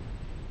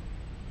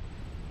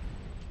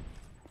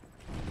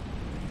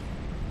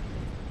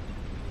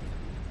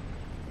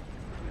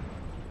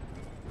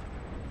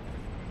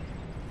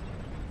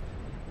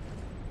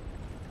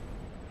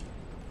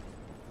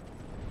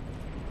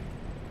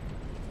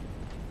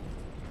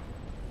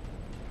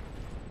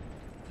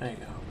 There you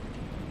go.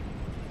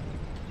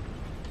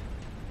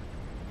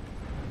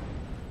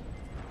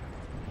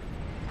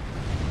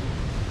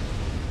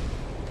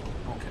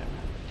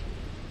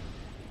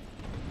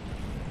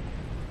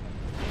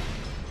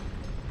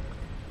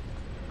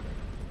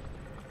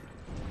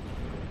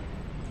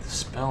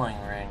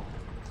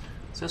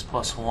 says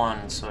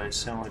 +1, so I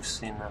assume we've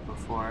seen that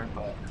before,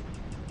 but...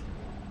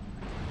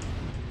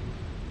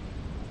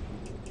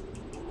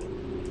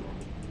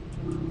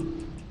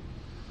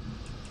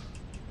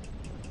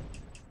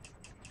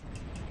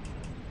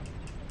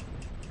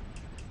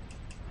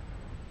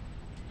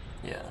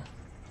 yeah.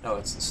 Oh,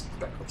 it's the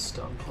speckled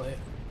stone plate.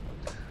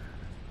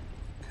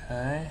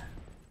 Okay.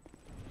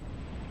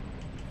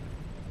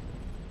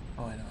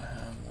 Oh, I don't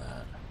have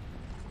that.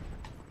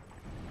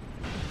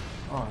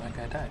 Oh, that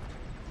guy died.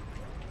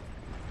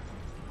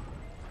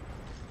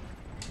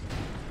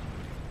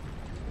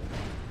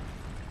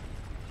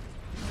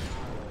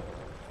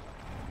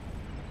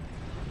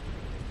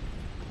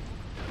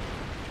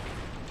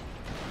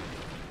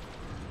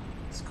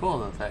 It's cool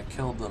that that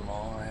killed them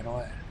all right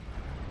away.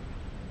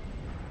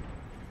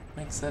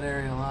 Makes that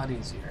area a lot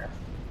easier.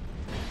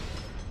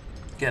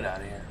 Get out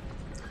of here.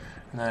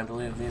 And I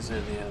believe these are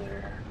the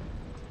other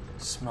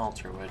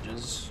smelter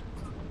wedges.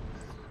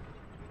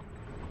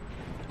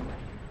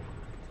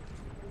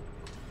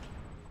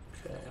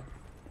 Okay.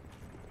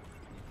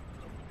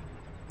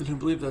 And I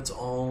believe that's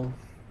all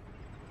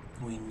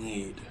we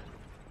need.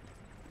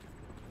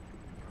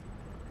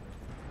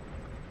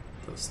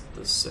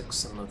 The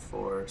 6 and the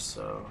 4,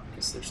 so I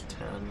guess there's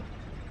 10.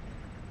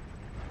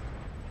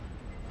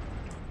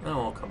 And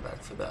we'll come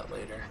back for that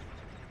later.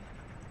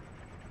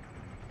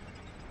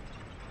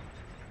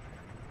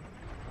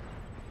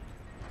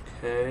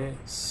 Okay,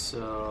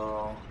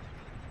 so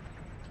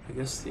I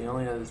guess the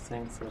only other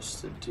thing for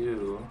us to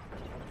do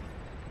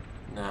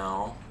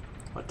now,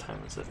 what time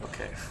is it?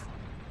 Okay,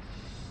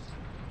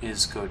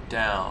 is go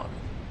down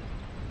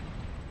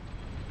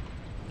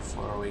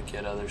before we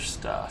get other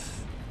stuff.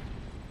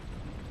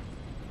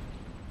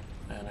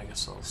 And I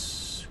guess I'll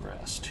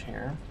rest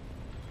here.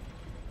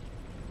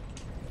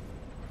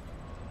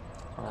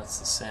 Well, that's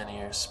the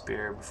Sanier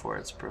spear before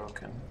it's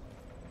broken.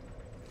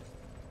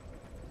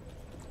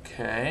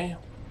 Okay.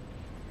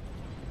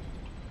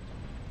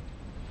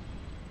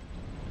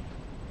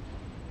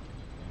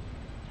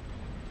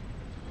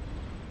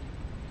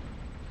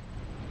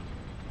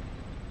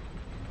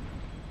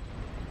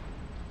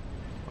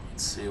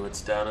 Let's see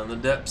what's down in the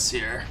depths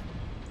here.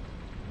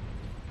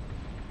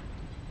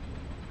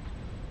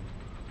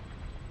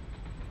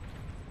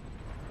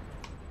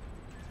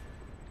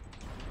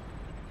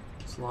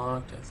 It's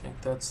locked. I think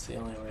that's the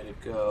only way to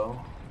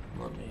go.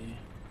 Let me...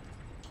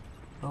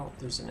 oh,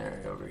 there's an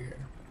area over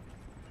here.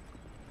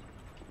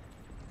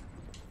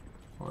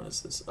 What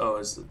is this? Oh,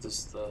 is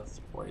this the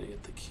way to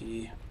get the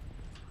key?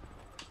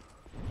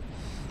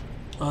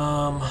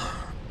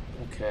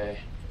 Okay.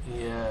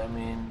 Yeah, I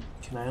mean,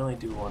 can I only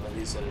do one of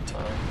these at a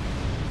time?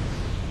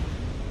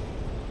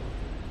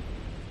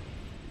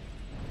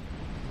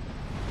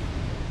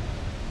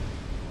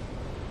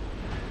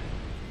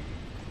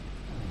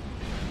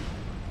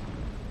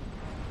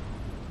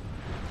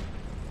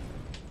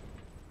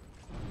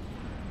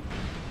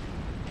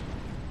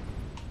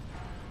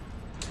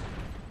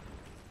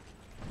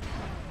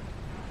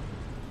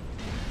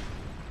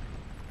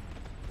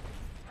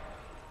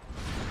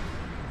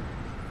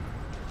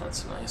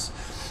 That's nice.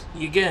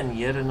 Again,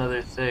 yet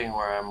another thing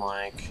where I'm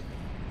like,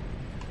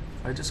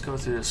 if I just go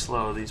through this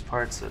slow, these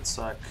parts that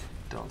suck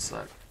don't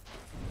suck.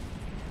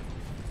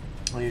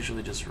 I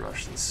usually just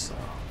rush this, so.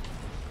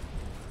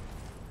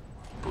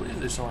 I believe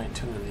there's only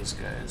 2 of these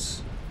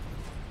guys.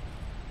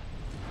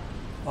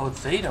 Oh,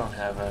 they don't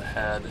have a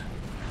head.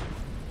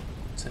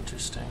 It's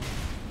interesting.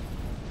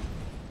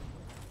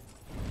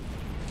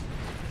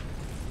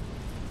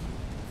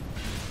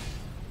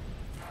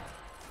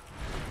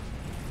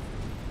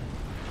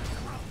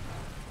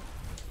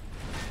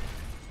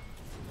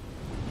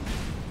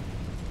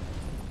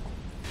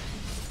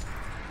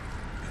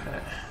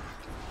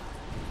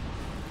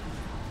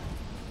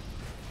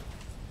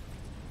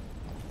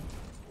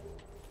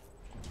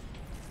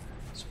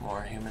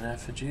 More human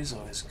effigies,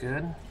 always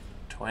good.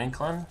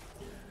 Twinkling.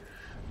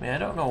 I mean, I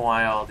don't know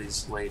why all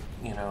these late,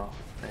 you know,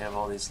 they have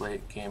all these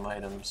late game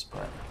items,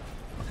 but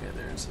okay,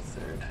 there's a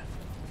 3rd.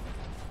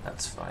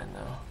 That's fine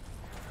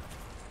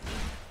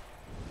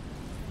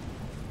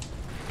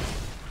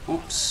though.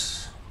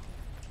 Oops.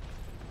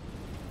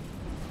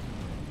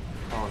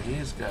 Oh,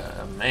 he's got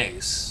a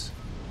mace.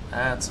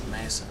 That's a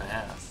mace and a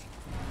half.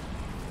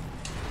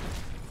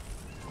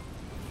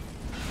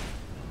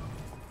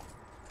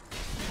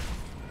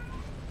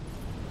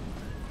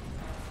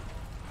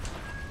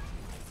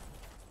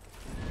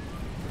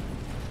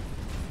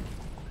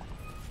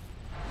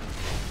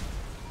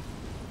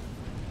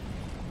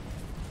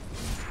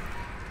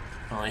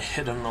 I only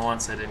hit him the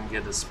once. I didn't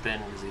get a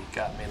spin because he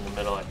got me in the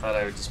middle. I thought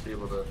I would just be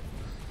able to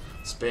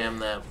spam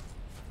that.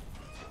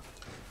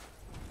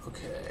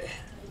 Okay.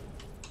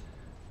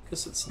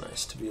 Guess it's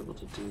nice to be able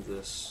to do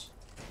this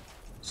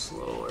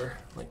slower,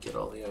 like get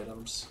all the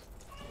items.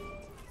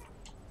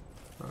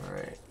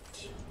 Alright.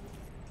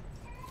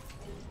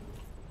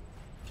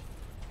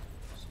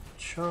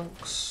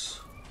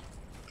 Chunks.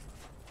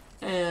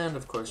 And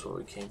of course what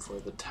we came for,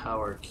 the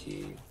tower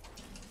key.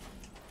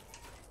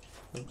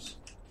 Oops.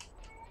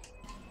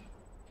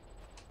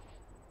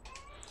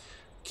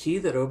 Key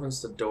that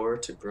opens the door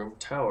to Broom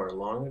Tower.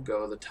 Long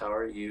ago, the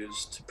tower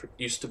used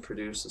to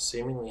produce a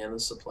seemingly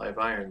endless supply of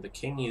iron. The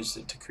king used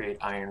it to create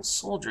iron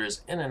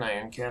soldiers in an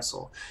iron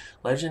castle.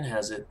 Legend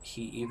has it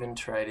he even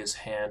tried his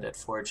hand at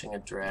forging a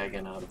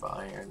dragon out of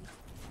iron.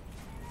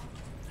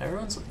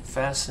 Everyone's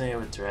fascinated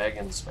with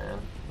dragons,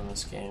 man, in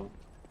this game.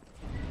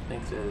 I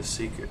think they're the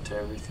secret to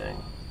everything.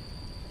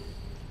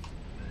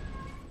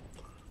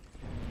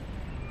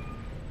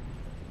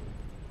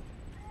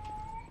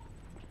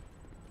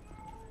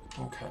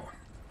 Okay.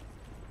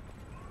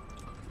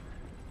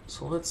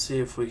 So let's see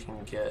if we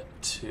can get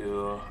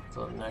to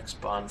the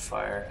next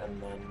bonfire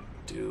and then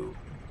do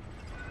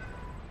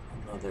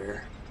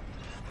another...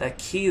 That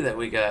key that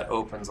we got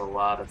opens a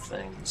lot of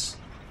things.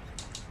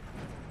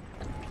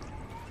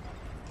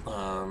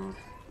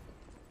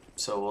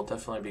 So we'll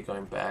definitely be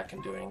going back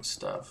and doing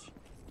stuff.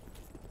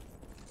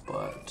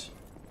 But...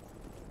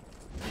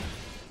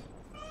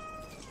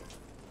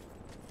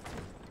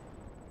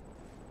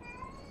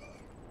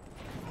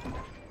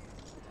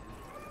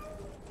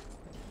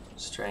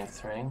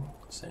 Strength ring,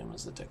 same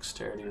as the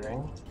dexterity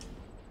ring.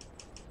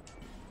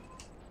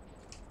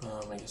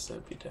 I guess that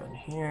would be down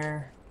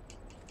here.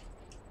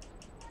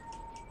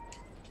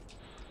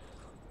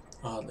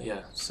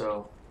 Yeah,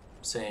 so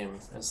same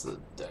as the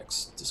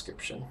dex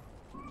description.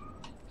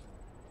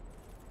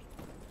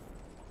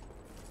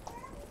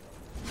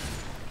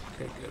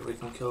 Okay, good. We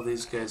can kill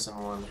these guys in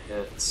one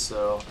hit,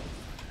 so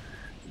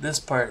this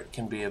part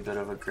can be a bit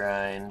of a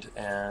grind,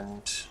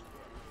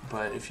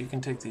 but if you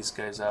can take these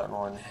guys out in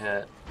one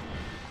hit,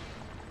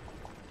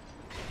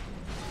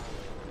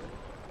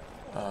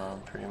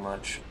 pretty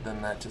much,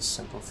 then that just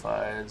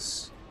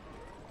simplifies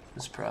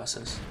this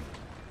process.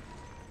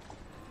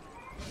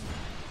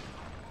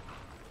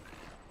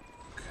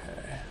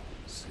 Okay,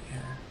 let's see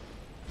here.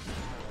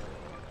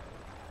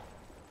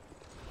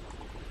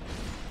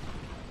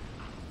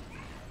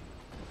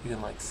 You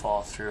can like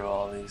fall through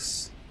all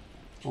these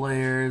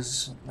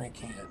layers,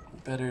 making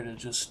it better to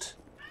just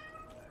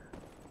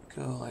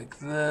go like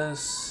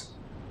this.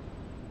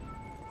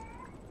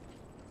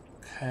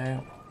 Okay.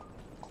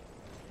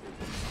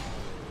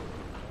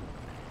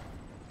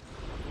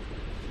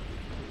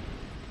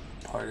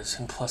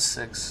 Partisan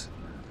 +6.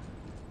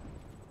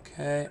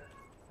 Okay.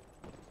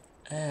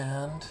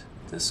 And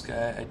this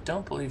guy, I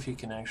don't believe he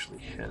can actually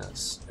hit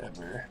us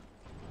ever.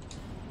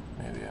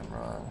 Maybe I'm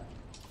wrong.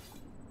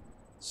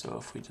 So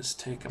if we just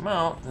take him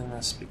out, then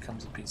this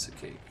becomes a piece of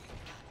cake.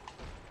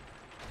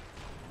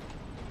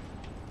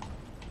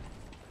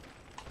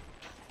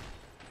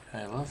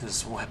 I love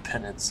this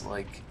weapon. It's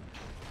like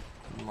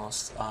the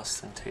most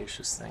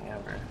ostentatious thing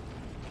ever.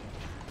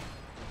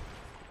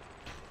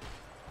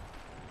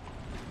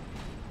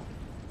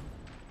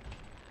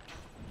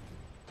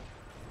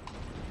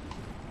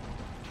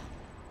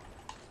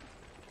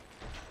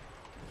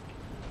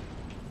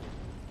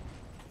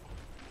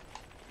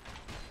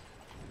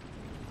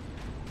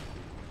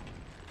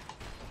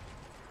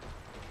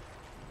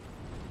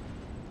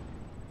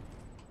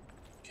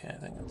 Okay, I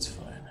think that's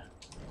fine.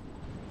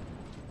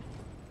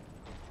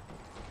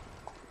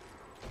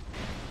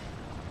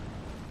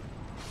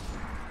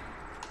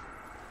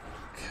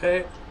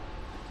 Okay.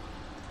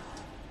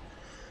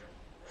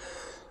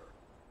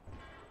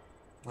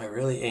 I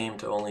really aim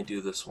to only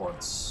do this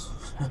once.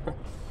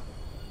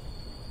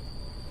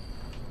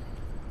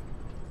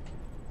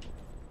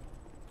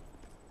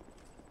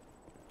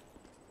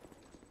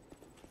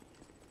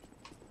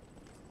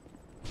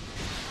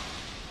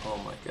 Oh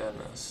my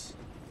goodness.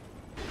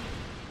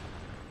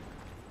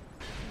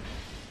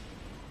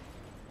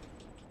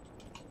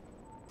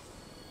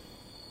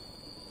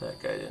 That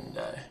guy didn't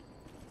die.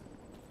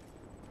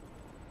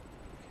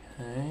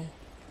 Okay.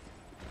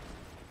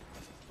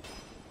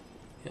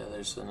 Yeah,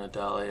 there's an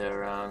Adalia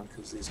around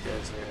because these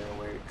guys are in a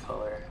weird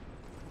color.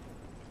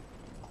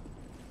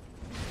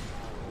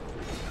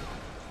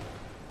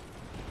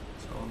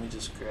 So let me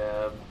just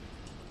grab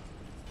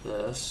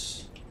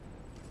this.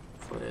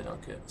 Hopefully I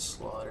don't get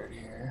slaughtered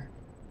here.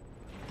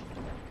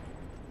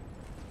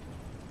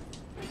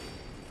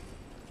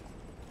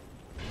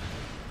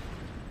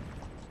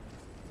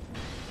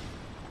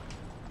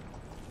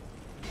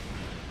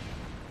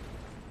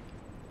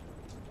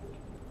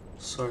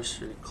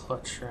 Sorcery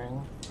clutch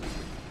ring.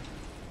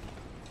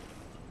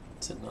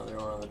 It's another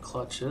one of the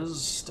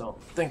clutches.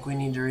 Don't think we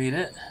need to read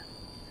it.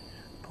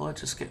 But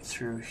let's just get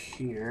through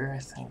here. I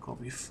think we'll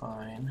be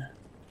fine.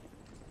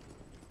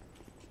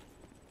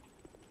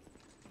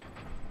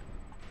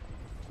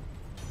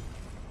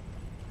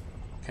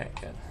 Okay,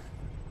 good.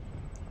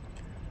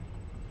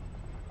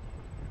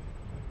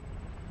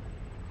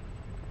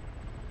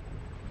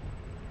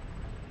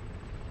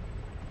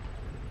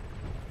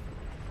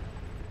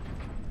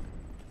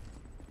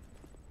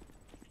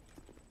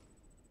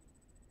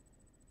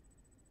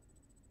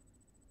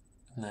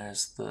 And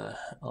there's the,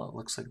 oh, it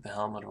looks like the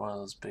helmet of one of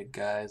those big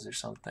guys or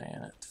something,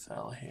 and it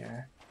fell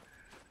here.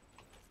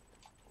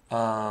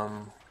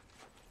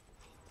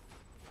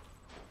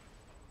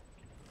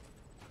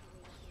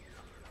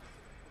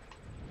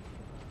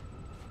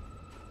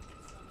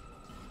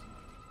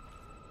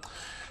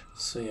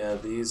 So yeah,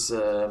 these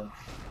if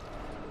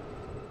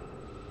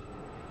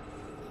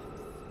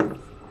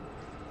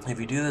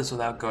you do this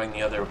without going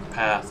the other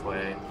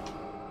pathway,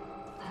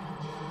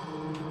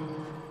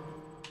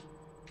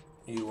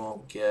 you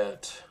won't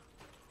get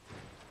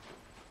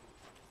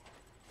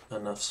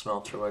enough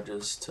smelter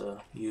wedges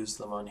to use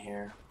them on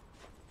here.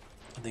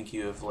 I think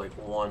you have like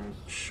one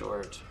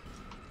short.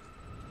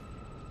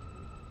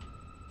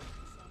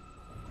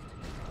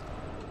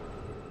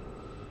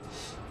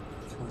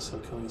 Okay, so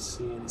can we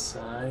see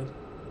inside?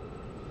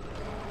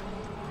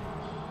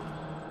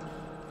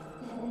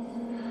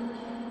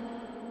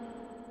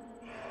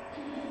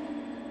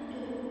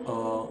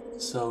 Oh,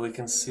 so we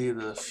can see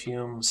the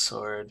fume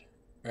sword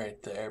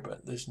right there,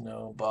 but there's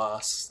no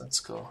boss. That's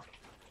cool.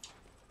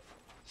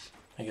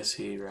 I guess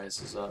he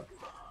rises up.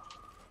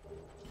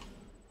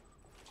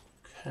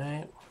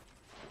 Okay.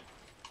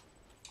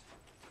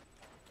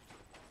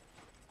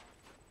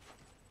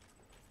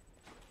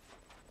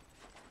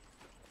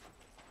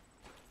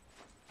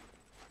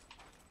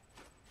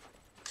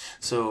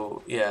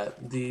 So yeah,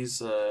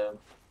 these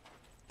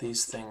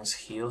things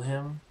heal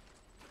him.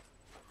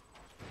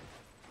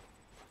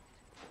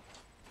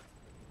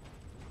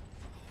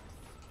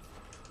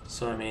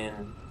 So I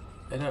mean,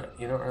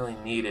 you don't really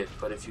need it,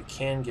 but if you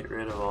can get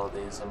rid of all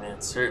these, I mean,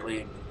 it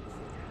certainly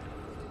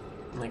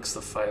makes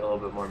the fight a little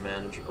bit more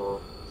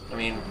manageable. I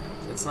mean,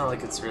 it's not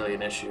like it's really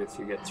an issue if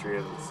you get 3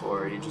 of the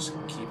 4. You just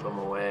keep them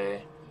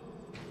away.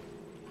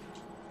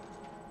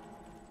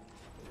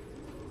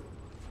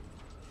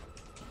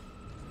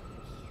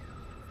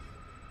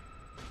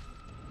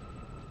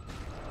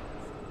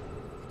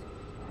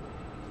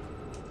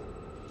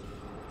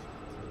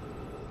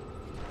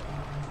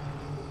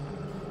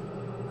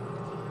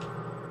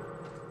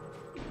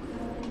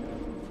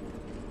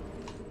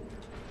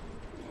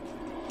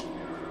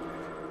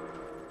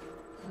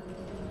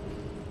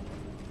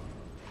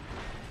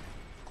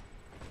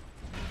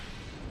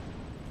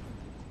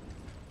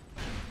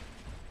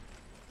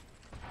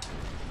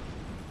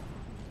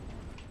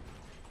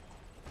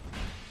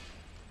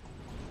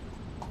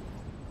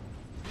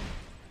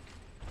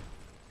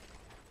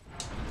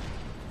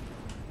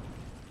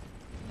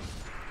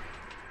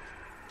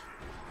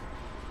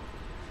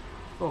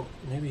 Oh,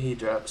 maybe he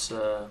drops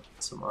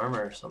some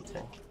armor or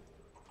something.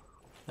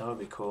 That would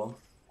be cool.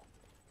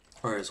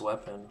 Or his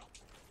weapon.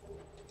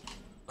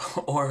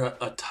 Or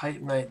a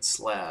Titanite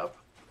slab.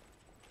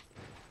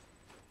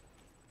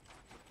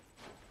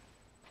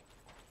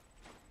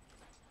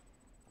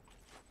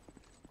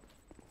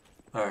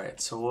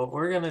 Alright, so what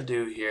we're gonna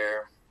do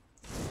here,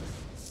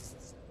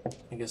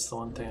 I guess the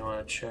one thing I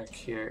want to check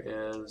here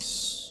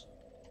is,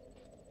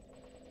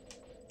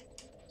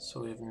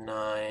 so we have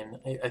 9.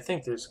 I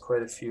think there's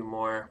quite a few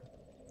more.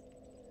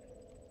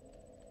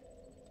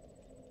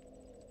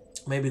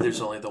 Maybe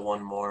there's only the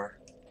one more.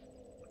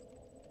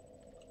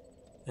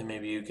 And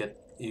maybe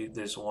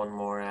there's one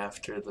more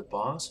after the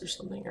boss or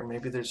something, or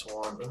maybe there's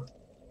one.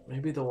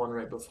 Maybe the one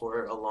right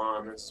before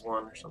Alon is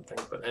one or something.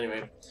 But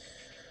anyway,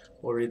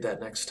 we'll read that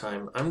next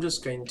time. I'm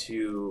just going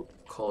to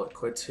call it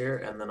quits here,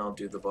 and then I'll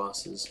do the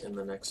bosses in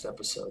the next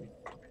episode.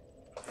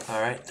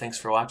 Alright, thanks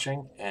for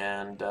watching,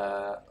 and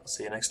I'll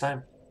see you next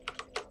time.